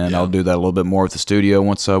 And I'll do that a little bit more with the studio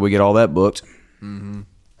once we get all that booked. Mm-hmm.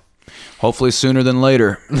 Hopefully sooner than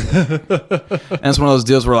later. And it's one of those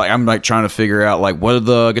deals where I'm trying to figure out what are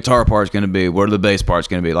the guitar parts going to be? What are the bass parts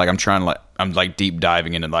going to be? I'm deep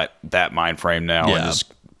diving into that mind frame now and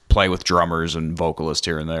just play with drummers and vocalists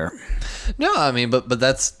here and there. No, I mean, but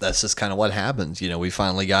that's just kind of what happens. We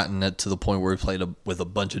finally gotten it to the point where we played with a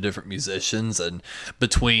bunch of different musicians, and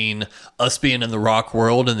between us being in the rock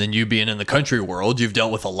world and then you being in the country world, you've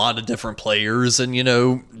dealt with a lot of different players, and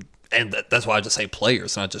and that's why I just say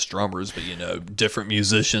players, not just drummers, but different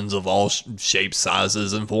musicians of all shapes,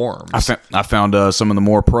 sizes, and forms. I found some of the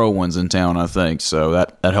more pro ones in town, I think, so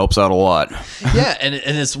that helps out a lot. Yeah, and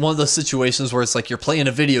it's one of those situations where it's like you're playing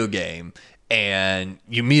a video game and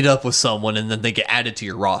you meet up with someone and then they get added to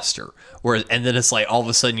your roster. And then it's like all of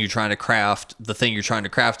a sudden you're trying to craft the thing you're trying to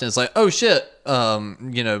craft, and it's like, oh shit,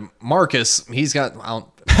 Marcus, he's got, I'm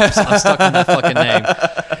stuck on that fucking name.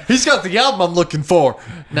 He's got the album I'm looking for.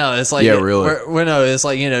 No, it's like, really. No, it's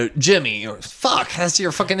like, Jimmy, or fuck, that's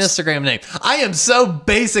your fucking Instagram name. I am so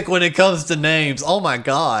basic when it comes to names. Oh my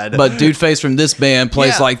God. But Dude Face from this band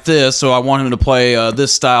plays like this, so I want him to play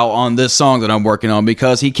this style on this song that I'm working on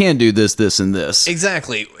because he can do this, this, and this.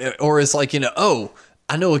 Exactly. Or it's like, oh,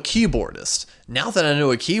 I know a keyboardist. Now that I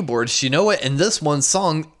know a keyboardist, you know what? In this one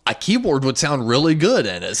song, a keyboard would sound really good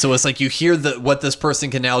in it. So it's like you hear what this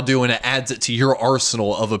person can now do, and it adds it to your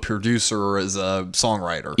arsenal of a producer or as a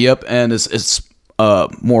songwriter. Yep, and it's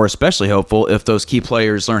more especially helpful if those key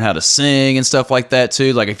players learn how to sing and stuff like that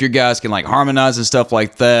too. Like if your guys can like harmonize and stuff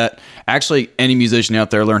like that. Actually, any musician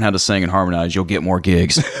out there learn how to sing and harmonize, you'll get more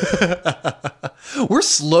gigs. We're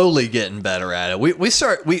slowly getting better at it. We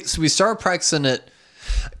start practicing it.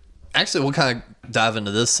 Actually, we'll kind of dive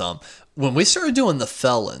into this some. When we started doing the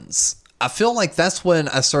Felons, I feel like that's when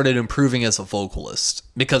I started improving as a vocalist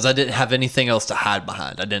because I didn't have anything else to hide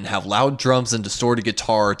behind. I didn't have loud drums and distorted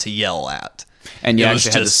guitar to yell at. And you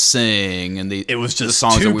actually had to sing, and it was just the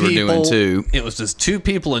songs two that we were people, doing too. It was just two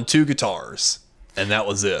people and two guitars, and that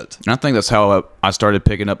was it. And I think that's how I started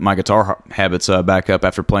picking up my guitar habits back up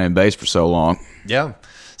after playing bass for so long. Yeah.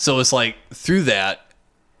 So it's like through that,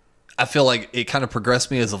 I feel like it kind of progressed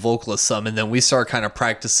me as a vocalist some, and then we start kind of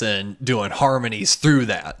practicing doing harmonies through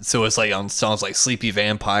that. So it's like on songs like Sleepy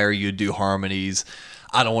Vampire, you'd do harmonies.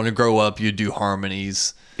 I Don't Want to Grow Up, you'd do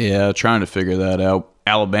harmonies. Yeah, trying to figure that out.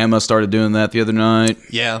 Alabama started doing that the other night.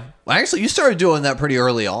 Yeah. Well, actually, you started doing that pretty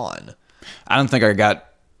early on. I don't think I got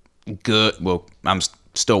good. Well, I'm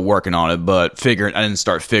still working on it, but I didn't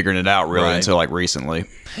start figuring it out really until like recently.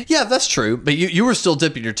 Yeah, that's true. But you were still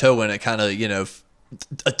dipping your toe in it, kind of,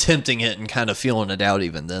 attempting it and kind of feeling it out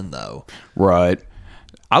even then, though. Right.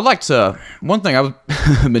 I like to. One thing I've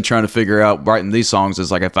been trying to figure out writing these songs is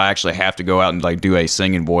like if I actually have to go out and like do a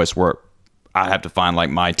singing voice where I have to find like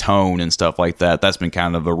my tone and stuff like that. That's been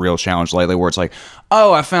kind of a real challenge lately where it's like,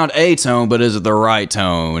 oh, I found a tone, but is it the right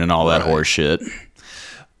tone and all that horse shit.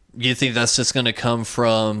 You think that's just going to come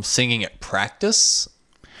from singing at practice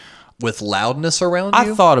with loudness around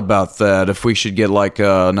you? I thought about that if we should get like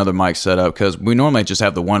another mic set up because we normally just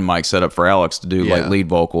have the one mic set up for Alex to do like lead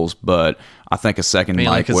vocals, but I think a second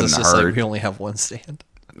mic wouldn't hurt. Like we only have one stand.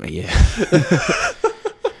 Yeah.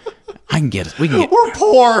 I can get it. We're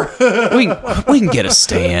poor. we can get a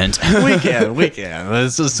stand. We can.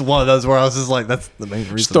 It's just one of those where I was just like, that's the main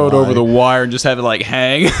reason. Just throw it over the wire and just have it like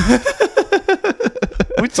hang.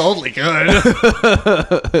 We totally could.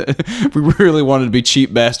 If we really wanted to be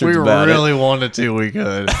cheap bastards about it. We really wanted to, we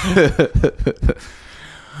could.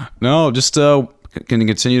 No, just can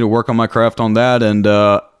continue to work on my craft on that and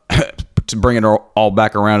to bring it all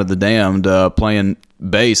back around to the Damned, playing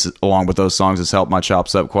bass along with those songs has helped my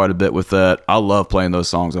chops up quite a bit with that. I love playing those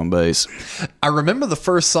songs on bass. I remember the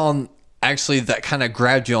first song actually that kind of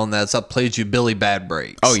grabbed you on that. So I played you Billy Bad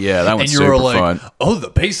Breaks. Oh yeah, that one's super fun. And you were like, fun. Oh, the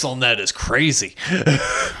bass on that is crazy.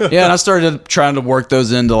 Yeah, and I started trying to work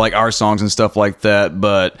those into like our songs and stuff like that,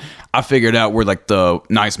 but I figured out where like the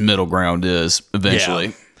nice middle ground is eventually.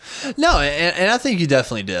 Yeah. No, and I think you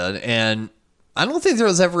definitely did. And I don't think there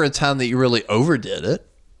was ever a time that you really overdid it.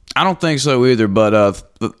 I don't think so either, but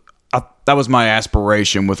that was my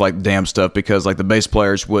aspiration with like Damn stuff because like the bass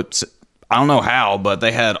players would, I don't know how, but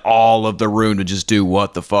they had all of the room to just do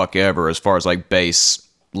what the fuck ever as far as like bass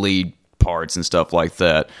lead parts and stuff like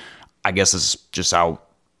that. I guess it's just how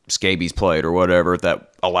Scabies played or whatever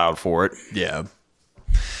that allowed for it. Yeah.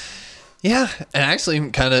 Yeah, and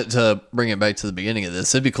actually, kind of to bring it back to the beginning of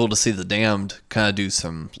this, it'd be cool to see the Damned kind of do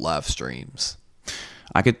some live streams.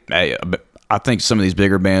 I think some of these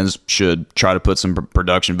bigger bands should try to put some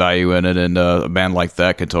production value in it, and a band like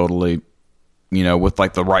that could totally, with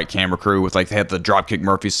like the right camera crew, with like they had the Dropkick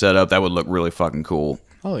Murphy set up, that would look really fucking cool.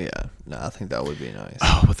 Oh yeah, no, I think that would be nice.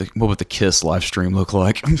 Oh, what would the Kiss live stream look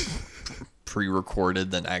like?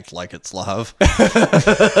 Pre-recorded, then act like it's live.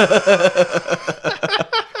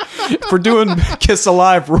 If we're doing Kiss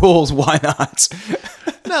Alive rules, why not?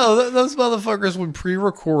 No, those motherfuckers would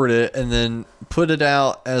pre-record it and then put it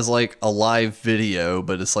out as like a live video,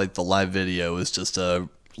 but it's like the live video is just a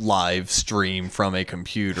live stream from a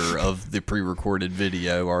computer of the pre-recorded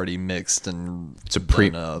video already mixed and It's a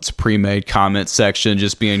done up. it's a pre-made comment section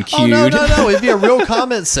just being Oh queued. no! It'd be a real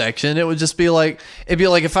comment section. It would just be like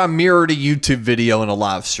if I mirrored a YouTube video in a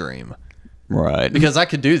live stream, Right. because I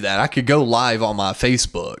could do that. I could go live on my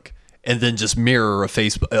Facebook and then just mirror a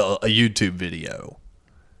YouTube video.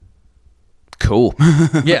 Cool.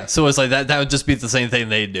 Yeah, so it's like that. That would just be the same thing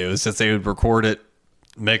they'd do. It's just they would record it,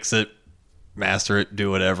 mix it, master it,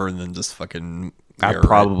 do whatever, and then just fucking. I'd mirror it.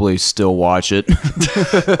 probably still watch it. How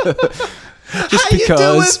you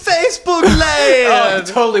doing, Facebook land?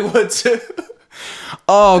 totally would too.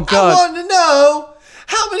 Oh I god. want to know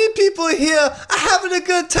how many people here are having a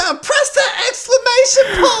good time. Press that exclamation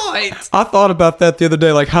point. I thought about that the other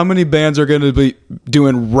day. Like, how many bands are going to be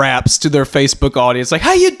doing raps to their Facebook audience? Like,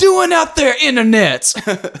 how you doing out there, internet?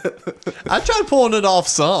 I tried pulling it off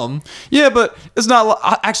some. Yeah, but it's not.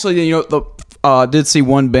 Actually, you know, I did see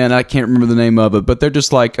one band. I can't remember the name of it, but they're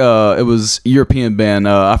just like it was a European band.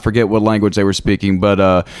 I forget what language they were speaking,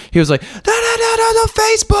 but he was like, the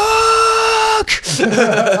Facebook.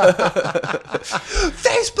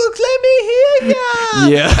 Facebook, let me hear ya.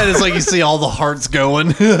 Yeah. And it's like you see all the hearts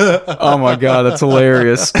going. Oh my god, that's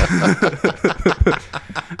hilarious.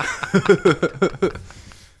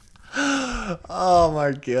 Oh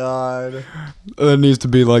my god. It needs to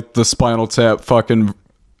be like the Spinal Tap fucking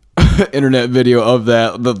internet video of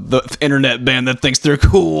that the internet band that thinks they're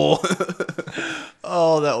cool.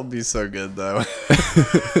 Oh, that would be so good though.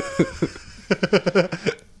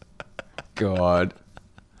 God.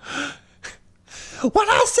 When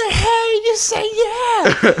I say hey, you say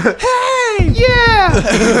yeah. Hey, yeah.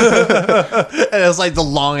 And it's like the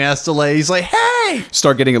long ass delay. He's like, hey.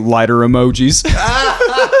 Start getting lighter emojis.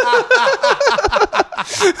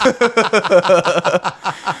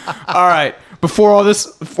 All right. Before all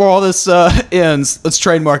this ends, let's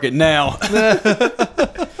trademark it now.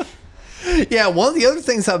 Yeah, one of the other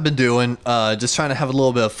things I've been doing, just trying to have a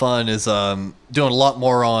little bit of fun, is doing a lot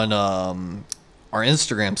more on our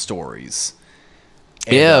Instagram stories.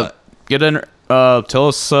 And, Yeah. Get in. Tell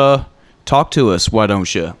us. Talk to us. Why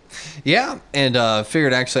don't you? Yeah, and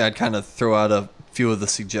figured actually I'd kind of throw out a few of the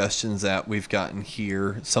suggestions that we've gotten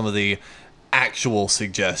here. Some of the actual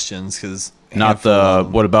suggestions, because Not the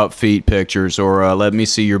what about feet pictures or let me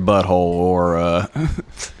see your butthole or.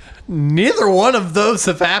 neither one of those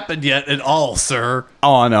have happened yet at all, sir.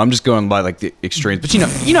 Oh, I know. I'm just going by like the extremes, but you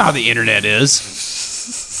know how the internet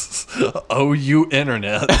is. Oh, you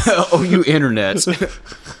internet. Oh, you internet.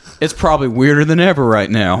 It's probably weirder than ever right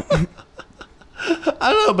now.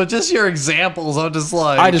 I don't know, but just your examples, I'm just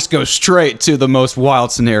like... I just go straight to the most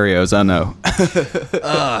wild scenarios, I know.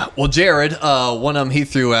 Well, Jared, one of them he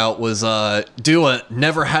threw out was do a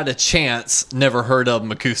never had a chance, never heard of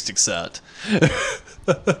 'em acoustic set.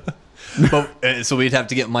 So we'd have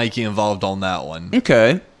to get Mikey involved on that one.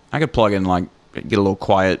 Okay. I could plug in, like, get a little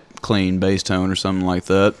quiet, clean bass tone or something like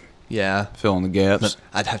that. Yeah. Fill in the gaps.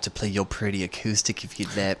 I'd have to play your pretty acoustic if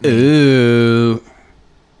you'd let me. Ooh.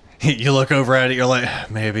 You look over at it, you're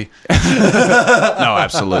like, maybe. No,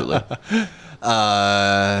 absolutely.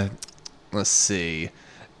 Let's see.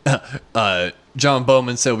 John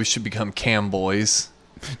Bowman said we should become cam boys.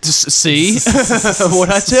 Just see?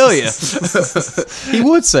 What'd I tell you? He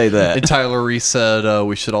would say And that. Tyler Reese said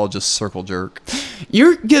we should all just circle jerk.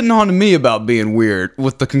 You're getting on to me about being weird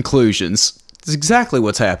with the conclusions. It's exactly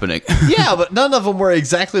what's happening. Yeah, but none of them were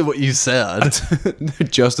exactly what you said. They're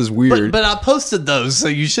just as weird. But I posted those, so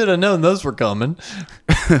you should have known those were coming.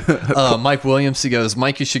 Mike Williams, he goes,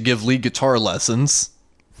 Mike, you should give lead guitar lessons.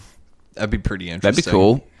 That'd be pretty interesting. That'd be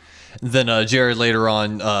cool. Then Jared later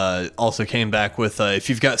on also came back with,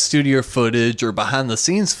 if you've got studio footage or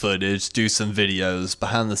behind-the-scenes footage, do some videos.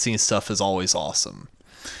 Behind-the-scenes stuff is always awesome.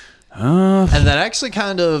 And that actually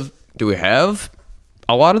kind of... Do we have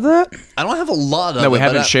a lot of that? I don't have a lot of That we it, but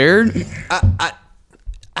haven't shared? I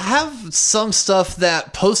have some stuff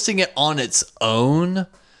that posting it on its own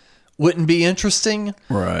wouldn't be interesting.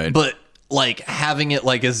 Right. But, like, having it,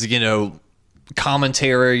 like, as,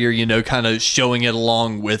 commentary or, kind of showing it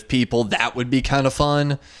along with people, that would be kind of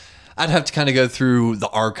fun. I'd have to kind of go through the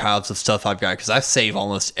archives of stuff I've got because I save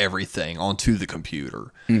almost everything onto the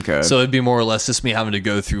computer. Okay. So it'd be more or less just me having to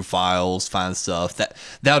go through files, find stuff. That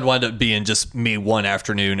would wind up being just me one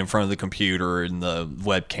afternoon in front of the computer and the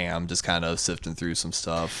webcam just kind of sifting through some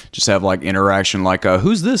stuff. Just have like interaction like,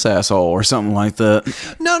 who's this asshole or something like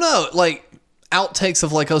that. No, like outtakes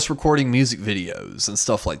of like us recording music videos and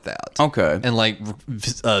stuff like that. Okay. And like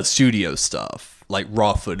studio stuff. Like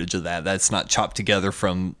raw footage of that's not chopped together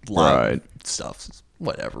from live Right. stuff.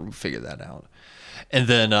 Whatever, we'll figure that out. And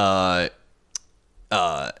then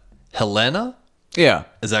Helena. Yeah.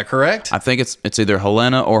 Is that correct? I think it's either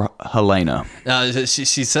Helena or Helena. She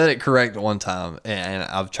said it correct one time, and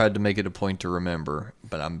I've tried to make it a point to remember,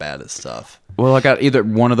 but I'm bad at stuff. Well, I got either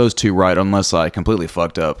one of those two right, unless I completely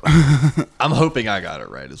fucked up. I'm hoping I got it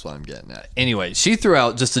right is what I'm getting at. Anyway, she threw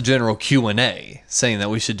out just a general Q&A, saying that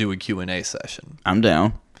we should do a Q&A session. I'm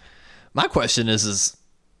down. My question is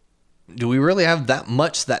do we really have that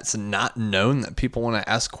much that's not known that people want to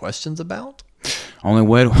ask questions about? Only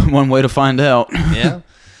one way to find out. Yeah.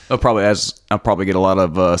 I'll probably get a lot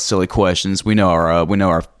of silly questions. We know our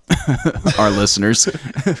our listeners.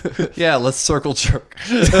 Yeah, let's circle jerk.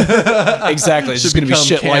 Exactly. It's just gonna be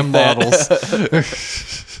shit like models.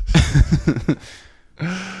 that.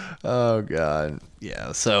 Oh god.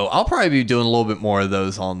 Yeah. So I'll probably be doing a little bit more of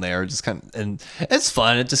those on there. Just kind of, and it's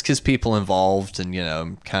fun. It just gets people involved, and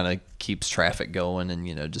kind of keeps traffic going,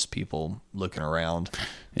 and just people looking around.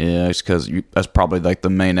 Yeah, it's because that's probably like the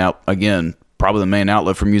main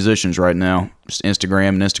outlet for musicians right now. Just Instagram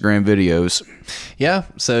and Instagram videos. Yeah,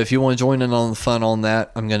 so if you want to join in on the fun on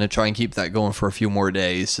that, I'm going to try and keep that going for a few more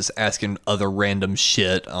days, just asking other random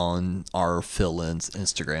shit on our fill-ins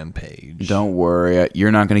Instagram page. Don't worry,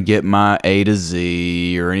 you're not going to get my A to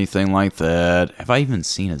Z or anything like that. Have I even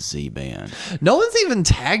seen a Z band? No one's even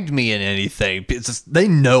tagged me in anything. It's just, they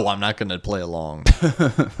know I'm not going to play along.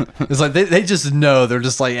 It's like they just know. They're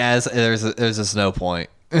just like, there's just no point.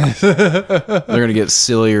 They're gonna get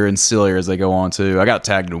sillier and sillier as they go on too. I got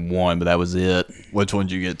tagged in one, but that was it. Which one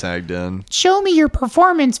did you get tagged in? Show me your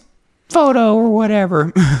performance photo or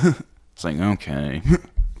whatever. It's like, okay.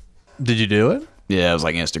 Did you do it? Yeah, it was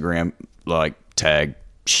like Instagram like tag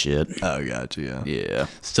shit. Oh, gotcha. Yeah.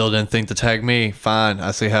 Still didn't think to tag me. Fine,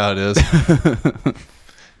 I see how it is.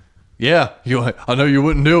 Yeah, I know you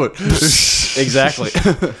wouldn't do it. Exactly.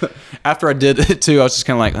 After I did it too, I was just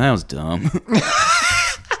kind of like, that was dumb.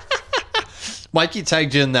 Mikey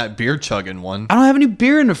tagged you in that beer chugging one. I don't have any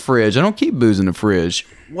beer in the fridge. I don't keep booze in the fridge.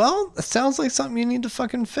 Well, it sounds like something you need to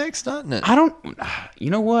fucking fix, doesn't it? I don't.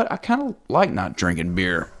 You know what? I kind of like not drinking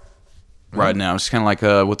beer right now. It's kind of like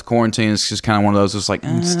with the quarantine. It's just kind of one of those. It's like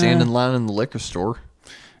Stand in line in the liquor store.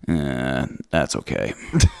 That's okay.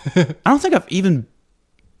 I don't think I've even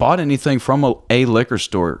bought anything from a liquor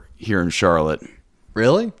store here in Charlotte.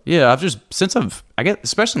 Really? Yeah,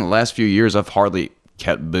 especially in the last few years, I've hardly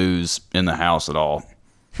kept booze in the house at all.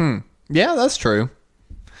 Yeah, that's true.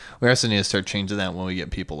 We also need to start changing that when we get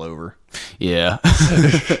people over. Yeah.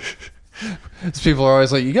 People are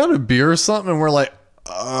always like, you got a beer or something? And we're like,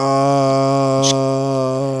 Oh,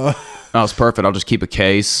 it's perfect. I'll just keep a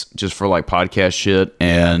case just for like podcast shit.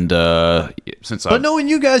 And But knowing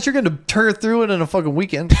you guys, you're going to turn through it in a fucking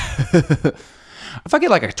weekend. If I get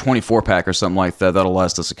like a 24 pack or something like that, that'll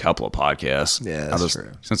last us a couple of podcasts. Yeah, that's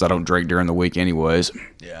true. Since I don't drink during the week anyways.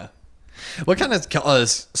 Yeah. What kind of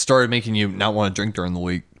started making you not want to drink during the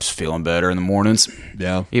week? Just feeling better in the mornings.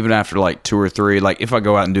 Yeah. Even after like 2 or 3, like if I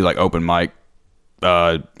go out and do like open mic,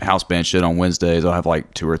 house band shit on Wednesdays, I'll have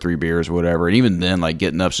like 2 or 3 beers or whatever. And even then, like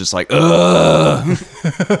getting up's just like, ugh.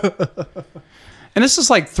 And it's just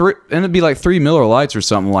like it'd be like 3 Miller Lights or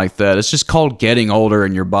something like that. It's just called getting older,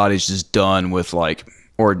 and your body's just done with like,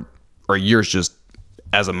 or yours just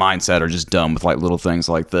as a mindset are just done with like little things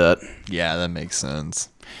like that. Yeah, that makes sense.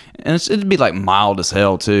 And it'd be like mild as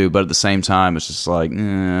hell too, but at the same time, it's just like,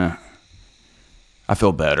 I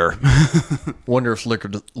feel better. Wonder if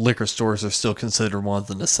liquor stores are still considered one of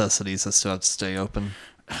the necessities that still have to stay open.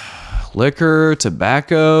 Liquor,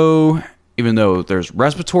 tobacco. Even though there's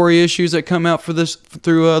respiratory issues that come out through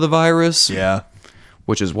the virus. Yeah.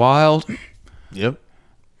 Which is wild. Yep.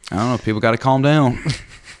 I don't know. People got to calm down.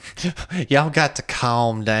 Y'all got to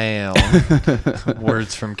calm down.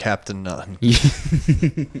 Words from Captain Nunn.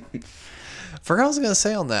 Forgot what I was going to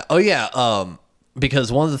say on that. Oh, yeah.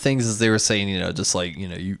 Because one of the things is they were saying, just like,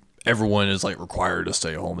 everyone is like required to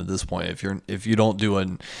stay home at this point. If you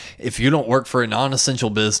don't work for a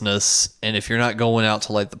non-essential business, and if you're not going out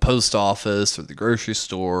to like the post office or the grocery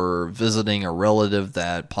store or visiting a relative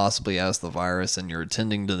that possibly has the virus and you're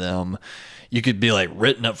attending to them, you could be like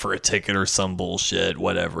written up for a ticket or some bullshit,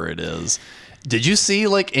 whatever it is. Did you see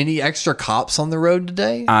like any extra cops on the road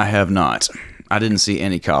today? I have not. I didn't see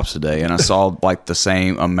any cops today, and I saw like the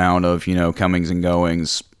same amount of, comings and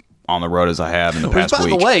goings on the road as I have in the past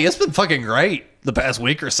week. By the way, it's been fucking great the past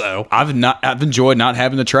week or so. I've enjoyed not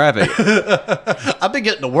having the traffic. I've been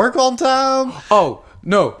getting to work on time. Oh,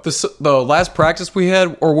 no. The last practice we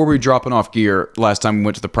had, or were we dropping off gear last time we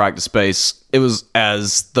went to the practice space? It was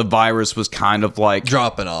as the virus was kind of like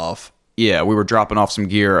dropping off. Yeah, we were dropping off some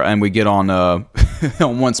gear, and we get on on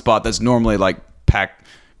one spot that's normally like packed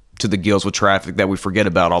to the gills with traffic that we forget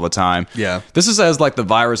about all the time. Yeah. This is as like the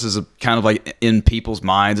virus is kind of like in people's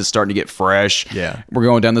minds. It's starting to get fresh. Yeah. We're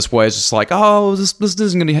going down this way. It's just like, oh, this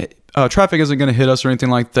isn't going to traffic isn't going to hit us or anything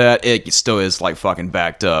like that. It still is like fucking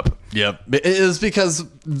backed up. Yep. It is because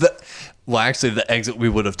the exit we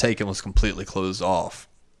would have taken was completely closed off.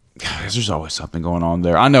 Guys, there's always something going on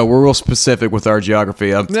there. I know we're real specific with our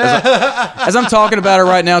geography. As I'm talking about it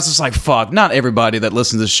right now, it's just like, fuck, not everybody that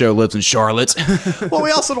listens to this show lives in Charlotte. Well,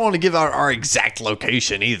 we also don't want to give out our exact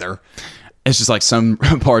location either. It's just like some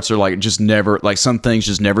parts are like just never, like some things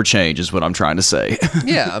just never change is what I'm trying to say.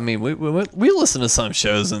 Yeah, I mean, we listen to some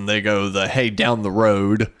shows and they go hey, down the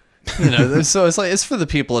road. You know, so it's like it's for the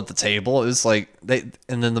people at the table. It's like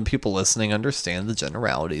and then the people listening understand the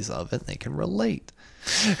generalities of it. They can relate.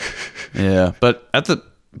 Yeah, but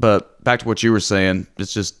back to what you were saying, it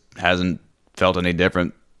just hasn't felt any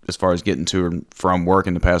different as far as getting to and from work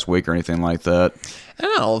in the past week or anything like that. And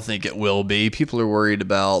I don't think it will be. People are worried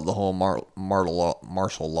about the whole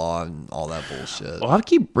martial law and all that bullshit. Well, I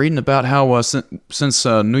keep reading about how since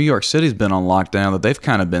New York City's been on lockdown, that they've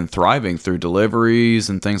kind of been thriving through deliveries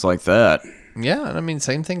and things like that. Yeah, and I mean,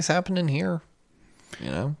 same thing's happening here. You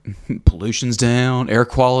know, pollution's down, air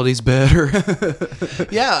quality's better.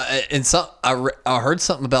 Yeah, and I heard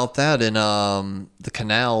something about that in the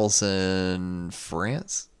canals in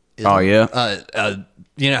France. Oh yeah.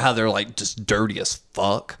 You know how they're like just dirty as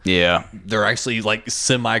fuck. Yeah, they're actually like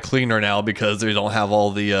semi-cleaner now because they don't have all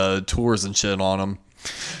the tours and shit on them.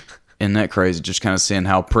 Isn't that crazy? Just kind of seeing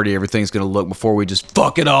how pretty everything's going to look before we just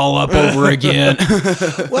fuck it all up over again.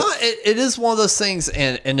 Well, it is one of those things,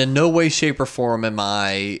 and in no way, shape, or form am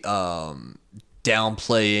I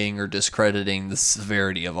downplaying or discrediting the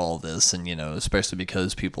severity of all this, and, you know, especially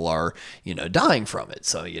because people are, you know, dying from it.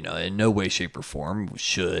 So, you know, in no way, shape, or form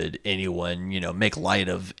should anyone, you know, make light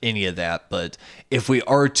of any of that. But if we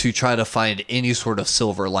are to try to find any sort of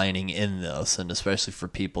silver lining in this, and especially for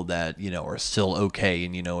people that, you know, are still okay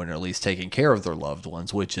and, you know, and are at least taking care of their loved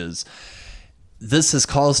ones, which is, this has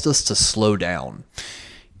caused us to slow down.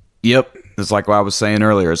 Yep. It's like what I was saying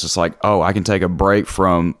earlier. It's just like, oh, I can take a break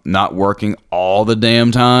from not working all the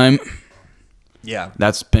damn time. Yeah.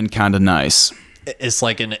 That's been kind of nice. It's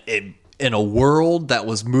like in a world that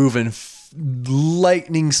was moving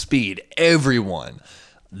lightning speed,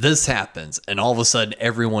 this happens, and all of a sudden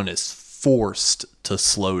everyone is forced to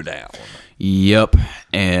slow down. Yep.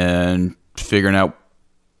 And figuring out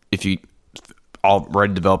if you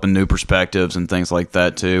already developing new perspectives and things like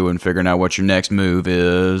that too, and figuring out what your next move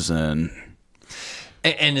is, and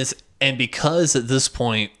because at this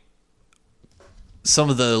point some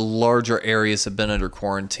of the larger areas have been under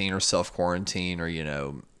quarantine or self-quarantine or, you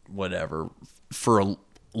know, whatever for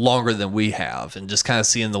longer than we have, and just kind of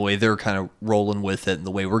seeing the way they're kind of rolling with it and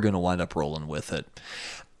the way we're going to wind up rolling with it,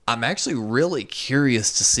 I'm actually really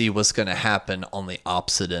curious to see what's going to happen on the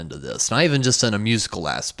opposite end of this. Not even just in a musical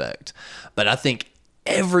aspect, but I think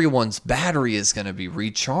everyone's battery is going to be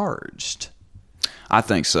recharged. I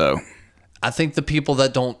think so. I think the people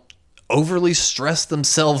that don't overly stress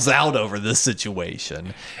themselves out over this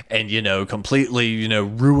situation and, you know, completely, you know,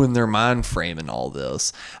 ruin their mind frame and all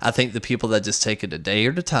this, I think the people that just take it a day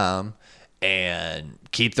at a time and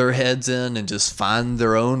keep their heads in and just find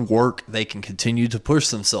their own work they can continue to push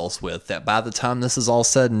themselves with, that by the time this is all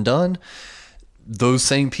said and done, those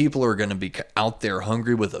same people are going to be out there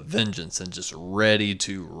hungry with a vengeance and just ready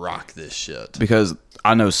to rock this shit. Because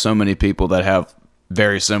I know so many people that have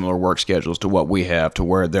very similar work schedules to what we have, to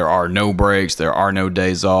where there are no breaks, there are no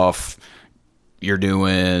days off. You're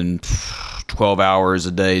doing 12 hours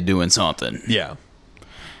a day doing something. Yeah.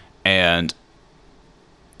 And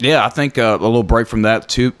yeah, I think a little break from that,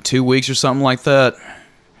 two weeks or something like that.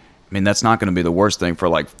 I mean, that's not going to be the worst thing for,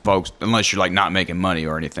 like, folks, unless you're, like, not making money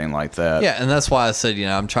or anything like that. Yeah, and that's why I said, you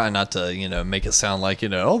know, I'm trying not to, you know, make it sound like, you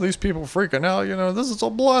know, oh, these people freaking out, you know, this is a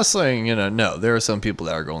blessing. You know, no, there are some people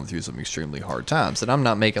that are going through some extremely hard times, and I'm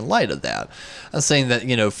not making light of that. I'm saying that,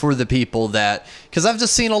 you know, for the people that, because I've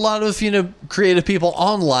just seen a lot of, you know, creative people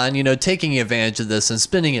online, you know, taking advantage of this and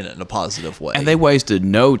spinning it in a positive way. And they wasted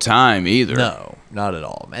no time either. No, not at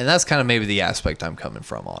all. And that's kind of maybe the aspect I'm coming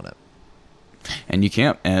from on it. And you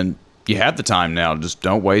can't, and you have the time now. Just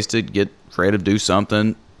don't waste it. Get creative, do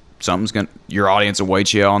something. Your audience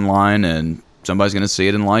awaits you online, and somebody's going to see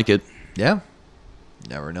it and like it. Yeah.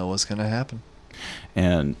 Never know what's going to happen.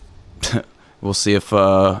 And we'll see if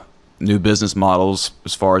new business models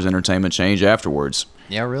as far as entertainment change afterwards.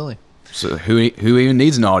 Yeah, really. So who even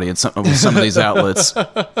needs an audience with some of these outlets?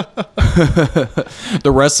 The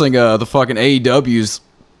wrestling, the fucking AEW's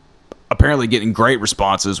apparently getting great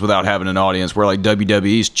responses without having an audience. Where like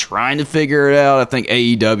WWE's trying to figure it out. I think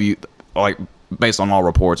AEW, like based on all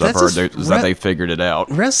reports I've heard, is that they figured it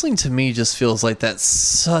out. Wrestling to me just feels like that's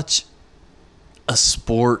such a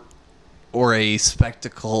sport or a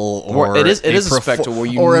spectacle, or it is a spectacle where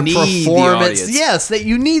you or a need performance. the audience. Yes, that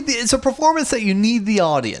you need. It's a performance that you need the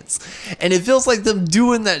audience, and it feels like them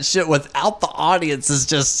doing that shit without the audience is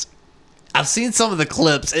just. I've seen some of the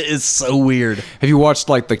clips. It is so weird. Have you watched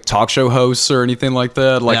like the talk show hosts or anything like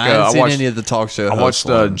that? Like I haven't seen any of the talk show. I watched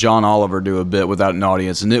John Oliver do a bit without an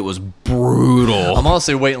audience, and it was brutal. I'm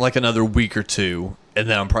honestly waiting like another week or two, and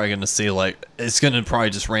then I'm probably going to see like it's going to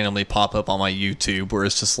probably just randomly pop up on my YouTube where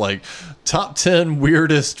it's just like top 10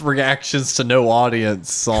 weirdest reactions to no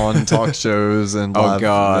audience on talk shows and Oh, live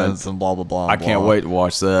God. events and blah blah blah. I can't blah. wait to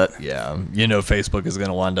watch that. Yeah, Facebook is going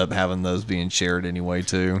to wind up having those being shared anyway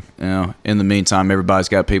too. You know, in the meantime, everybody's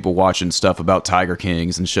got people watching stuff about Tiger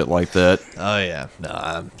Kings and shit like that. Oh yeah,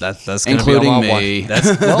 no, that's going to be Including on my me.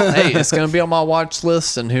 Hey, it's going to be on my watch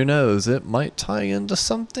list, and who knows, it might tie into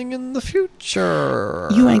something in the future.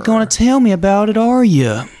 You ain't gonna tell me about it, are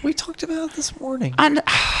you? We talked about it this morning.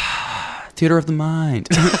 Theater of the mind.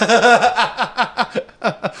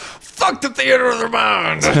 Fuck the theater of their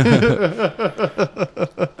mind.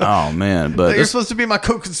 Oh man, but You're supposed to be my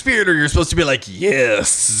co-conspirator. You're supposed to be like,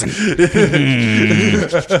 yes. you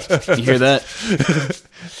hear that?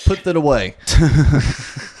 Put that away.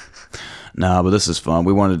 Nah, but this is fun.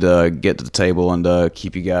 We wanted to get to the table and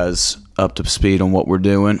keep you guys up to speed on what we're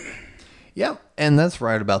doing. Yep. And that's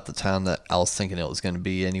right about the time that I was thinking it was going to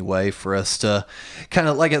be anyway, for us to kind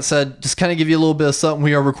of, like I said, just kind of give you a little bit of something.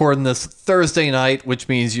 We are recording this Thursday night, which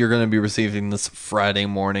means you're going to be receiving this Friday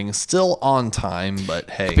morning, still on time, but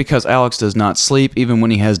hey. Because Alex does not sleep even when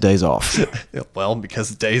he has days off. Well,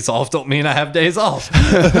 because days off don't mean I have days off.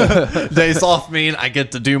 Days off mean I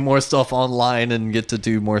get to do more stuff online and get to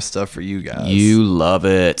do more stuff for you guys. You love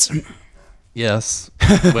it. Yes,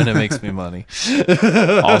 when it makes me money.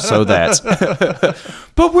 Also that.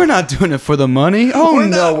 But we're not doing it for the money. Oh,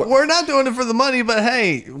 We're not doing it for the money, but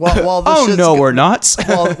hey, while this Oh, shit's no, we're not.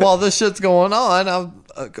 while this shit's going on,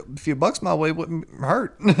 a few bucks my way wouldn't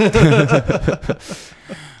hurt.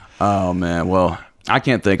 Oh, man. Well, I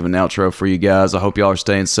can't think of an outro for you guys. I hope y'all are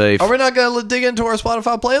staying safe. Are we not going to dig into our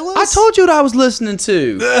Spotify playlist? I told you what I was listening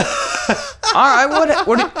to. All right,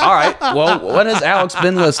 all right. Well, what has Alex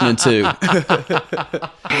been listening to?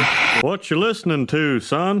 What you listening to,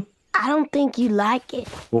 son? I don't think you like it.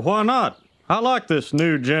 Well, why not? I like this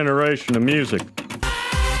new generation of music.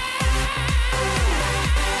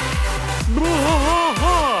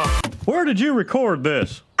 Where did you record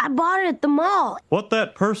this? I bought it at the mall. What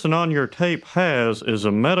that person on your tape has is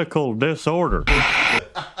a medical disorder.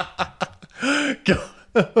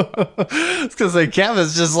 It's because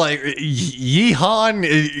Kevin's just like, yeehaw,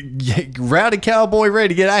 rowdy cowboy, ready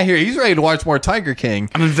to get out of here. He's ready to watch more Tiger King.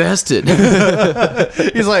 I'm invested.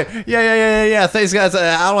 He's like, yeah. Thanks, guys.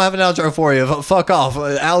 I don't have an outro for you. Fuck off.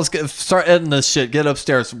 Alice, start editing this shit. Get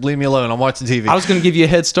upstairs. Leave me alone. I'm watching TV. I was going to give you a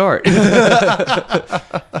head start.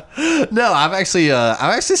 No, I've actually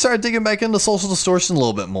started digging back into Social Distortion a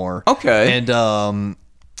little bit more. Okay. And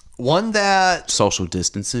one that Social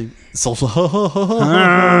distancing. Anyway,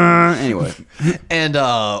 and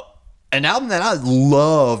an album that I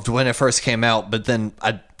loved when it first came out, but then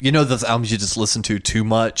those albums you just listen to too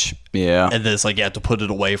much. Yeah. And then it's like you have to put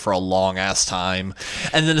it away for a long ass time.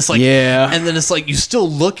 And then it's like, yeah. And then it's like you still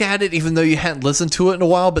look at it even though you hadn't listened to it in a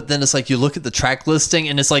while, but then it's like you look at the track listing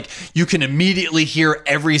and it's like you can immediately hear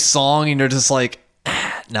every song and you're just like,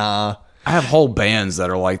 nah. I have whole bands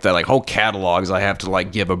that are like that, like whole catalogs I have to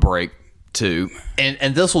like give a break to.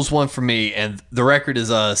 And this was one for me, and the record is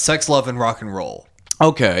Sex, Love, and Rock and Roll.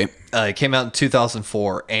 Okay. It came out in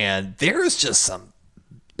 2004, and there's just some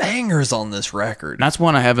bangers on this record. That's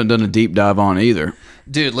one I haven't done a deep dive on either.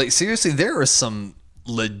 Dude, like seriously, there are some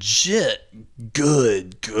legit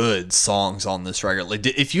good songs on this record. Like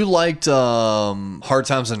if you liked Hard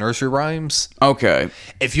Times and Nursery Rhymes, okay.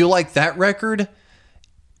 If you like that record,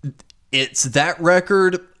 it's that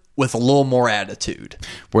record with a little more attitude.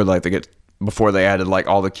 Where like they get before they added like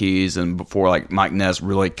all the keys and before like Mike Ness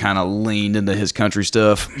really kind of leaned into his country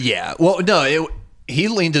stuff. Yeah. Well, no, he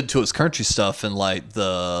leaned into his country stuff in like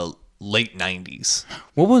the late 90s.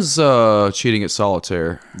 What was Cheating at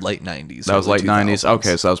Solitaire? Late 90s. That was late 90s. 2000s.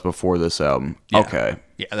 Okay, so that was before this album. Yeah. Okay.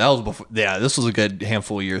 Yeah, that was before. Yeah, this was a good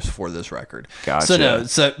handful of years before this record.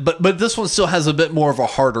 Gotcha. But this one still has a bit more of a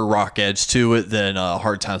harder rock edge to it than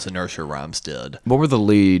Hard Times and Nursery Rhymes did. What were the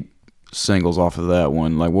lead singles off of that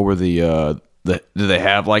one? Like, what were did they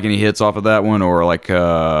have like any hits off of that one, or like?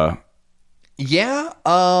 Yeah.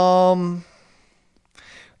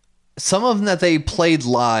 Some of them that they played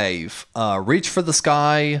live. Reach for the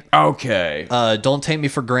Sky. Okay. Don't Take Me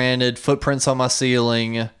for Granted. Footprints on My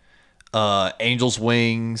Ceiling. Angel's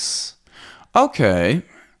Wings. Okay.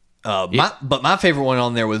 But my favorite one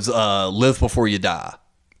on there was Live Before You Die.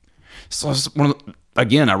 So it's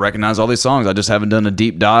again, I recognize all these songs. I just haven't done a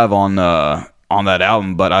deep dive on that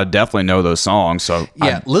album, but I definitely know those songs. So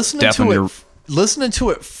yeah, listening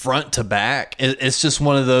to it front to back, it's just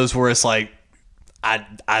one of those where it's like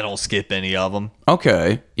I don't skip any of them.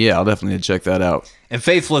 Okay, yeah, I'll definitely check that out. And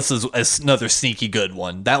Faithless is another sneaky good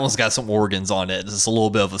one. That one's got some organs on it. It's a little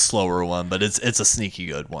bit of a slower one, but it's a sneaky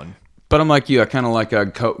good one. But I'm like you. I kind of like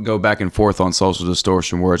go back and forth on Social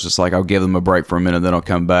Distortion, where it's just like I'll give them a break for a minute, then I'll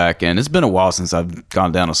come back. And it's been a while since I've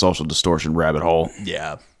gone down a Social Distortion rabbit hole.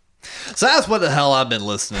 Yeah. So that's what the hell I've been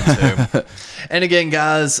listening to. And again,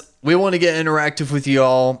 guys, we want to get interactive with you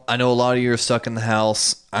all. I know a lot of you are stuck in the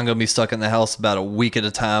house. I'm going to be stuck in the house about a week at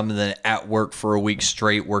a time and then at work for a week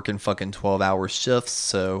straight, working fucking 12-hour shifts.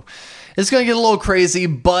 So it's going to get a little crazy,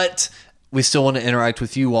 but we still want to interact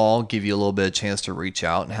with you all, give you a little bit of chance to reach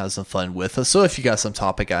out and have some fun with us. So if you got some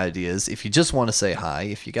topic ideas, if you just want to say hi,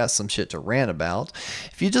 if you got some shit to rant about,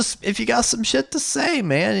 if you got some shit to say,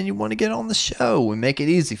 man, and you want to get on the show, we make it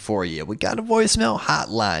easy for you. We got a voicemail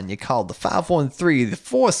hotline. You call the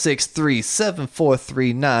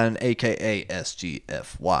 513-463-7439, aka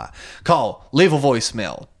SGFY. Call, leave a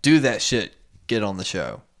voicemail, do that shit, get on the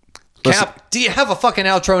show. Listen, Cap, do you have a fucking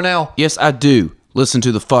outro now? Yes, I do. Listen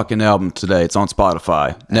to the fucking album today. It's on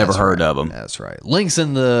Spotify. Never heard of them. That's right. Links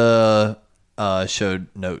in the show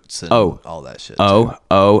notes and all that shit.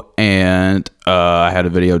 And I had a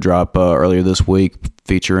video drop earlier this week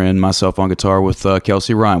featuring myself on guitar with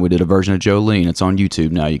Kelsey Ryan. We did a version of Jolene. It's on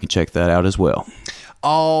YouTube now. You can check that out as well.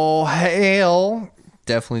 Oh, hell.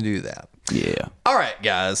 Definitely do that. Yeah. All right,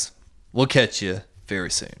 guys. We'll catch you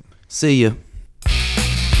very soon. See ya.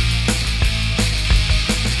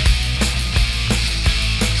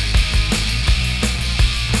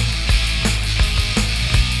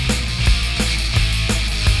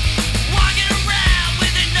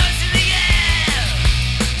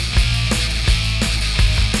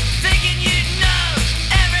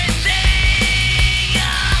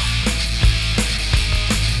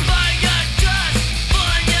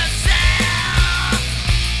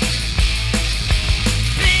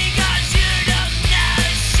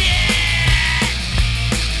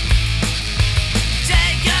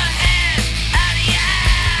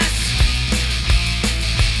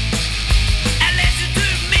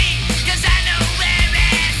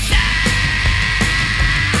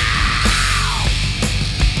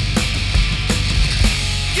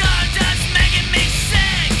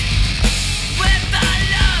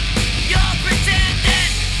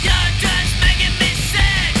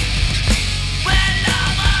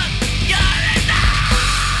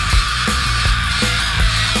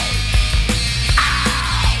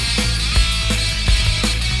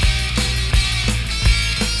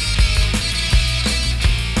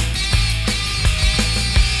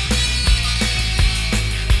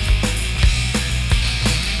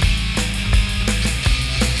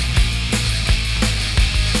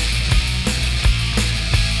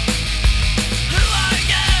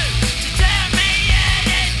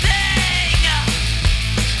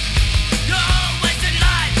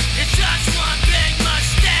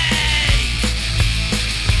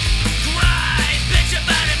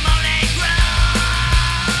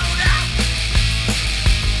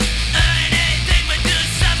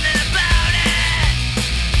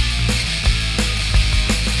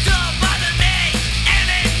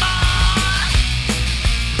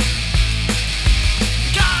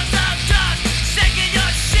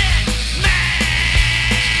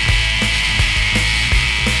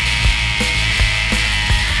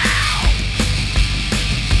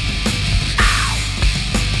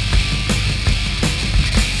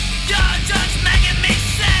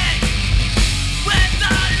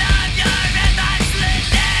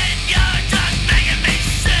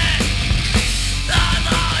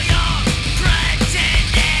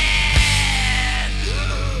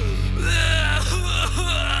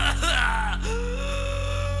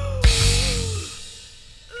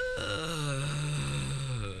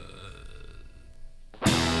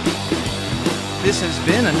 This has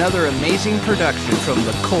been another amazing production from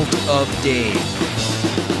the Cult of Dave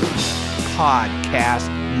Podcast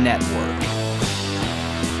Network.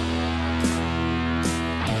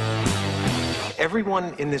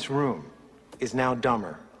 Everyone in this room is now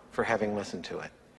dumber for having listened to it.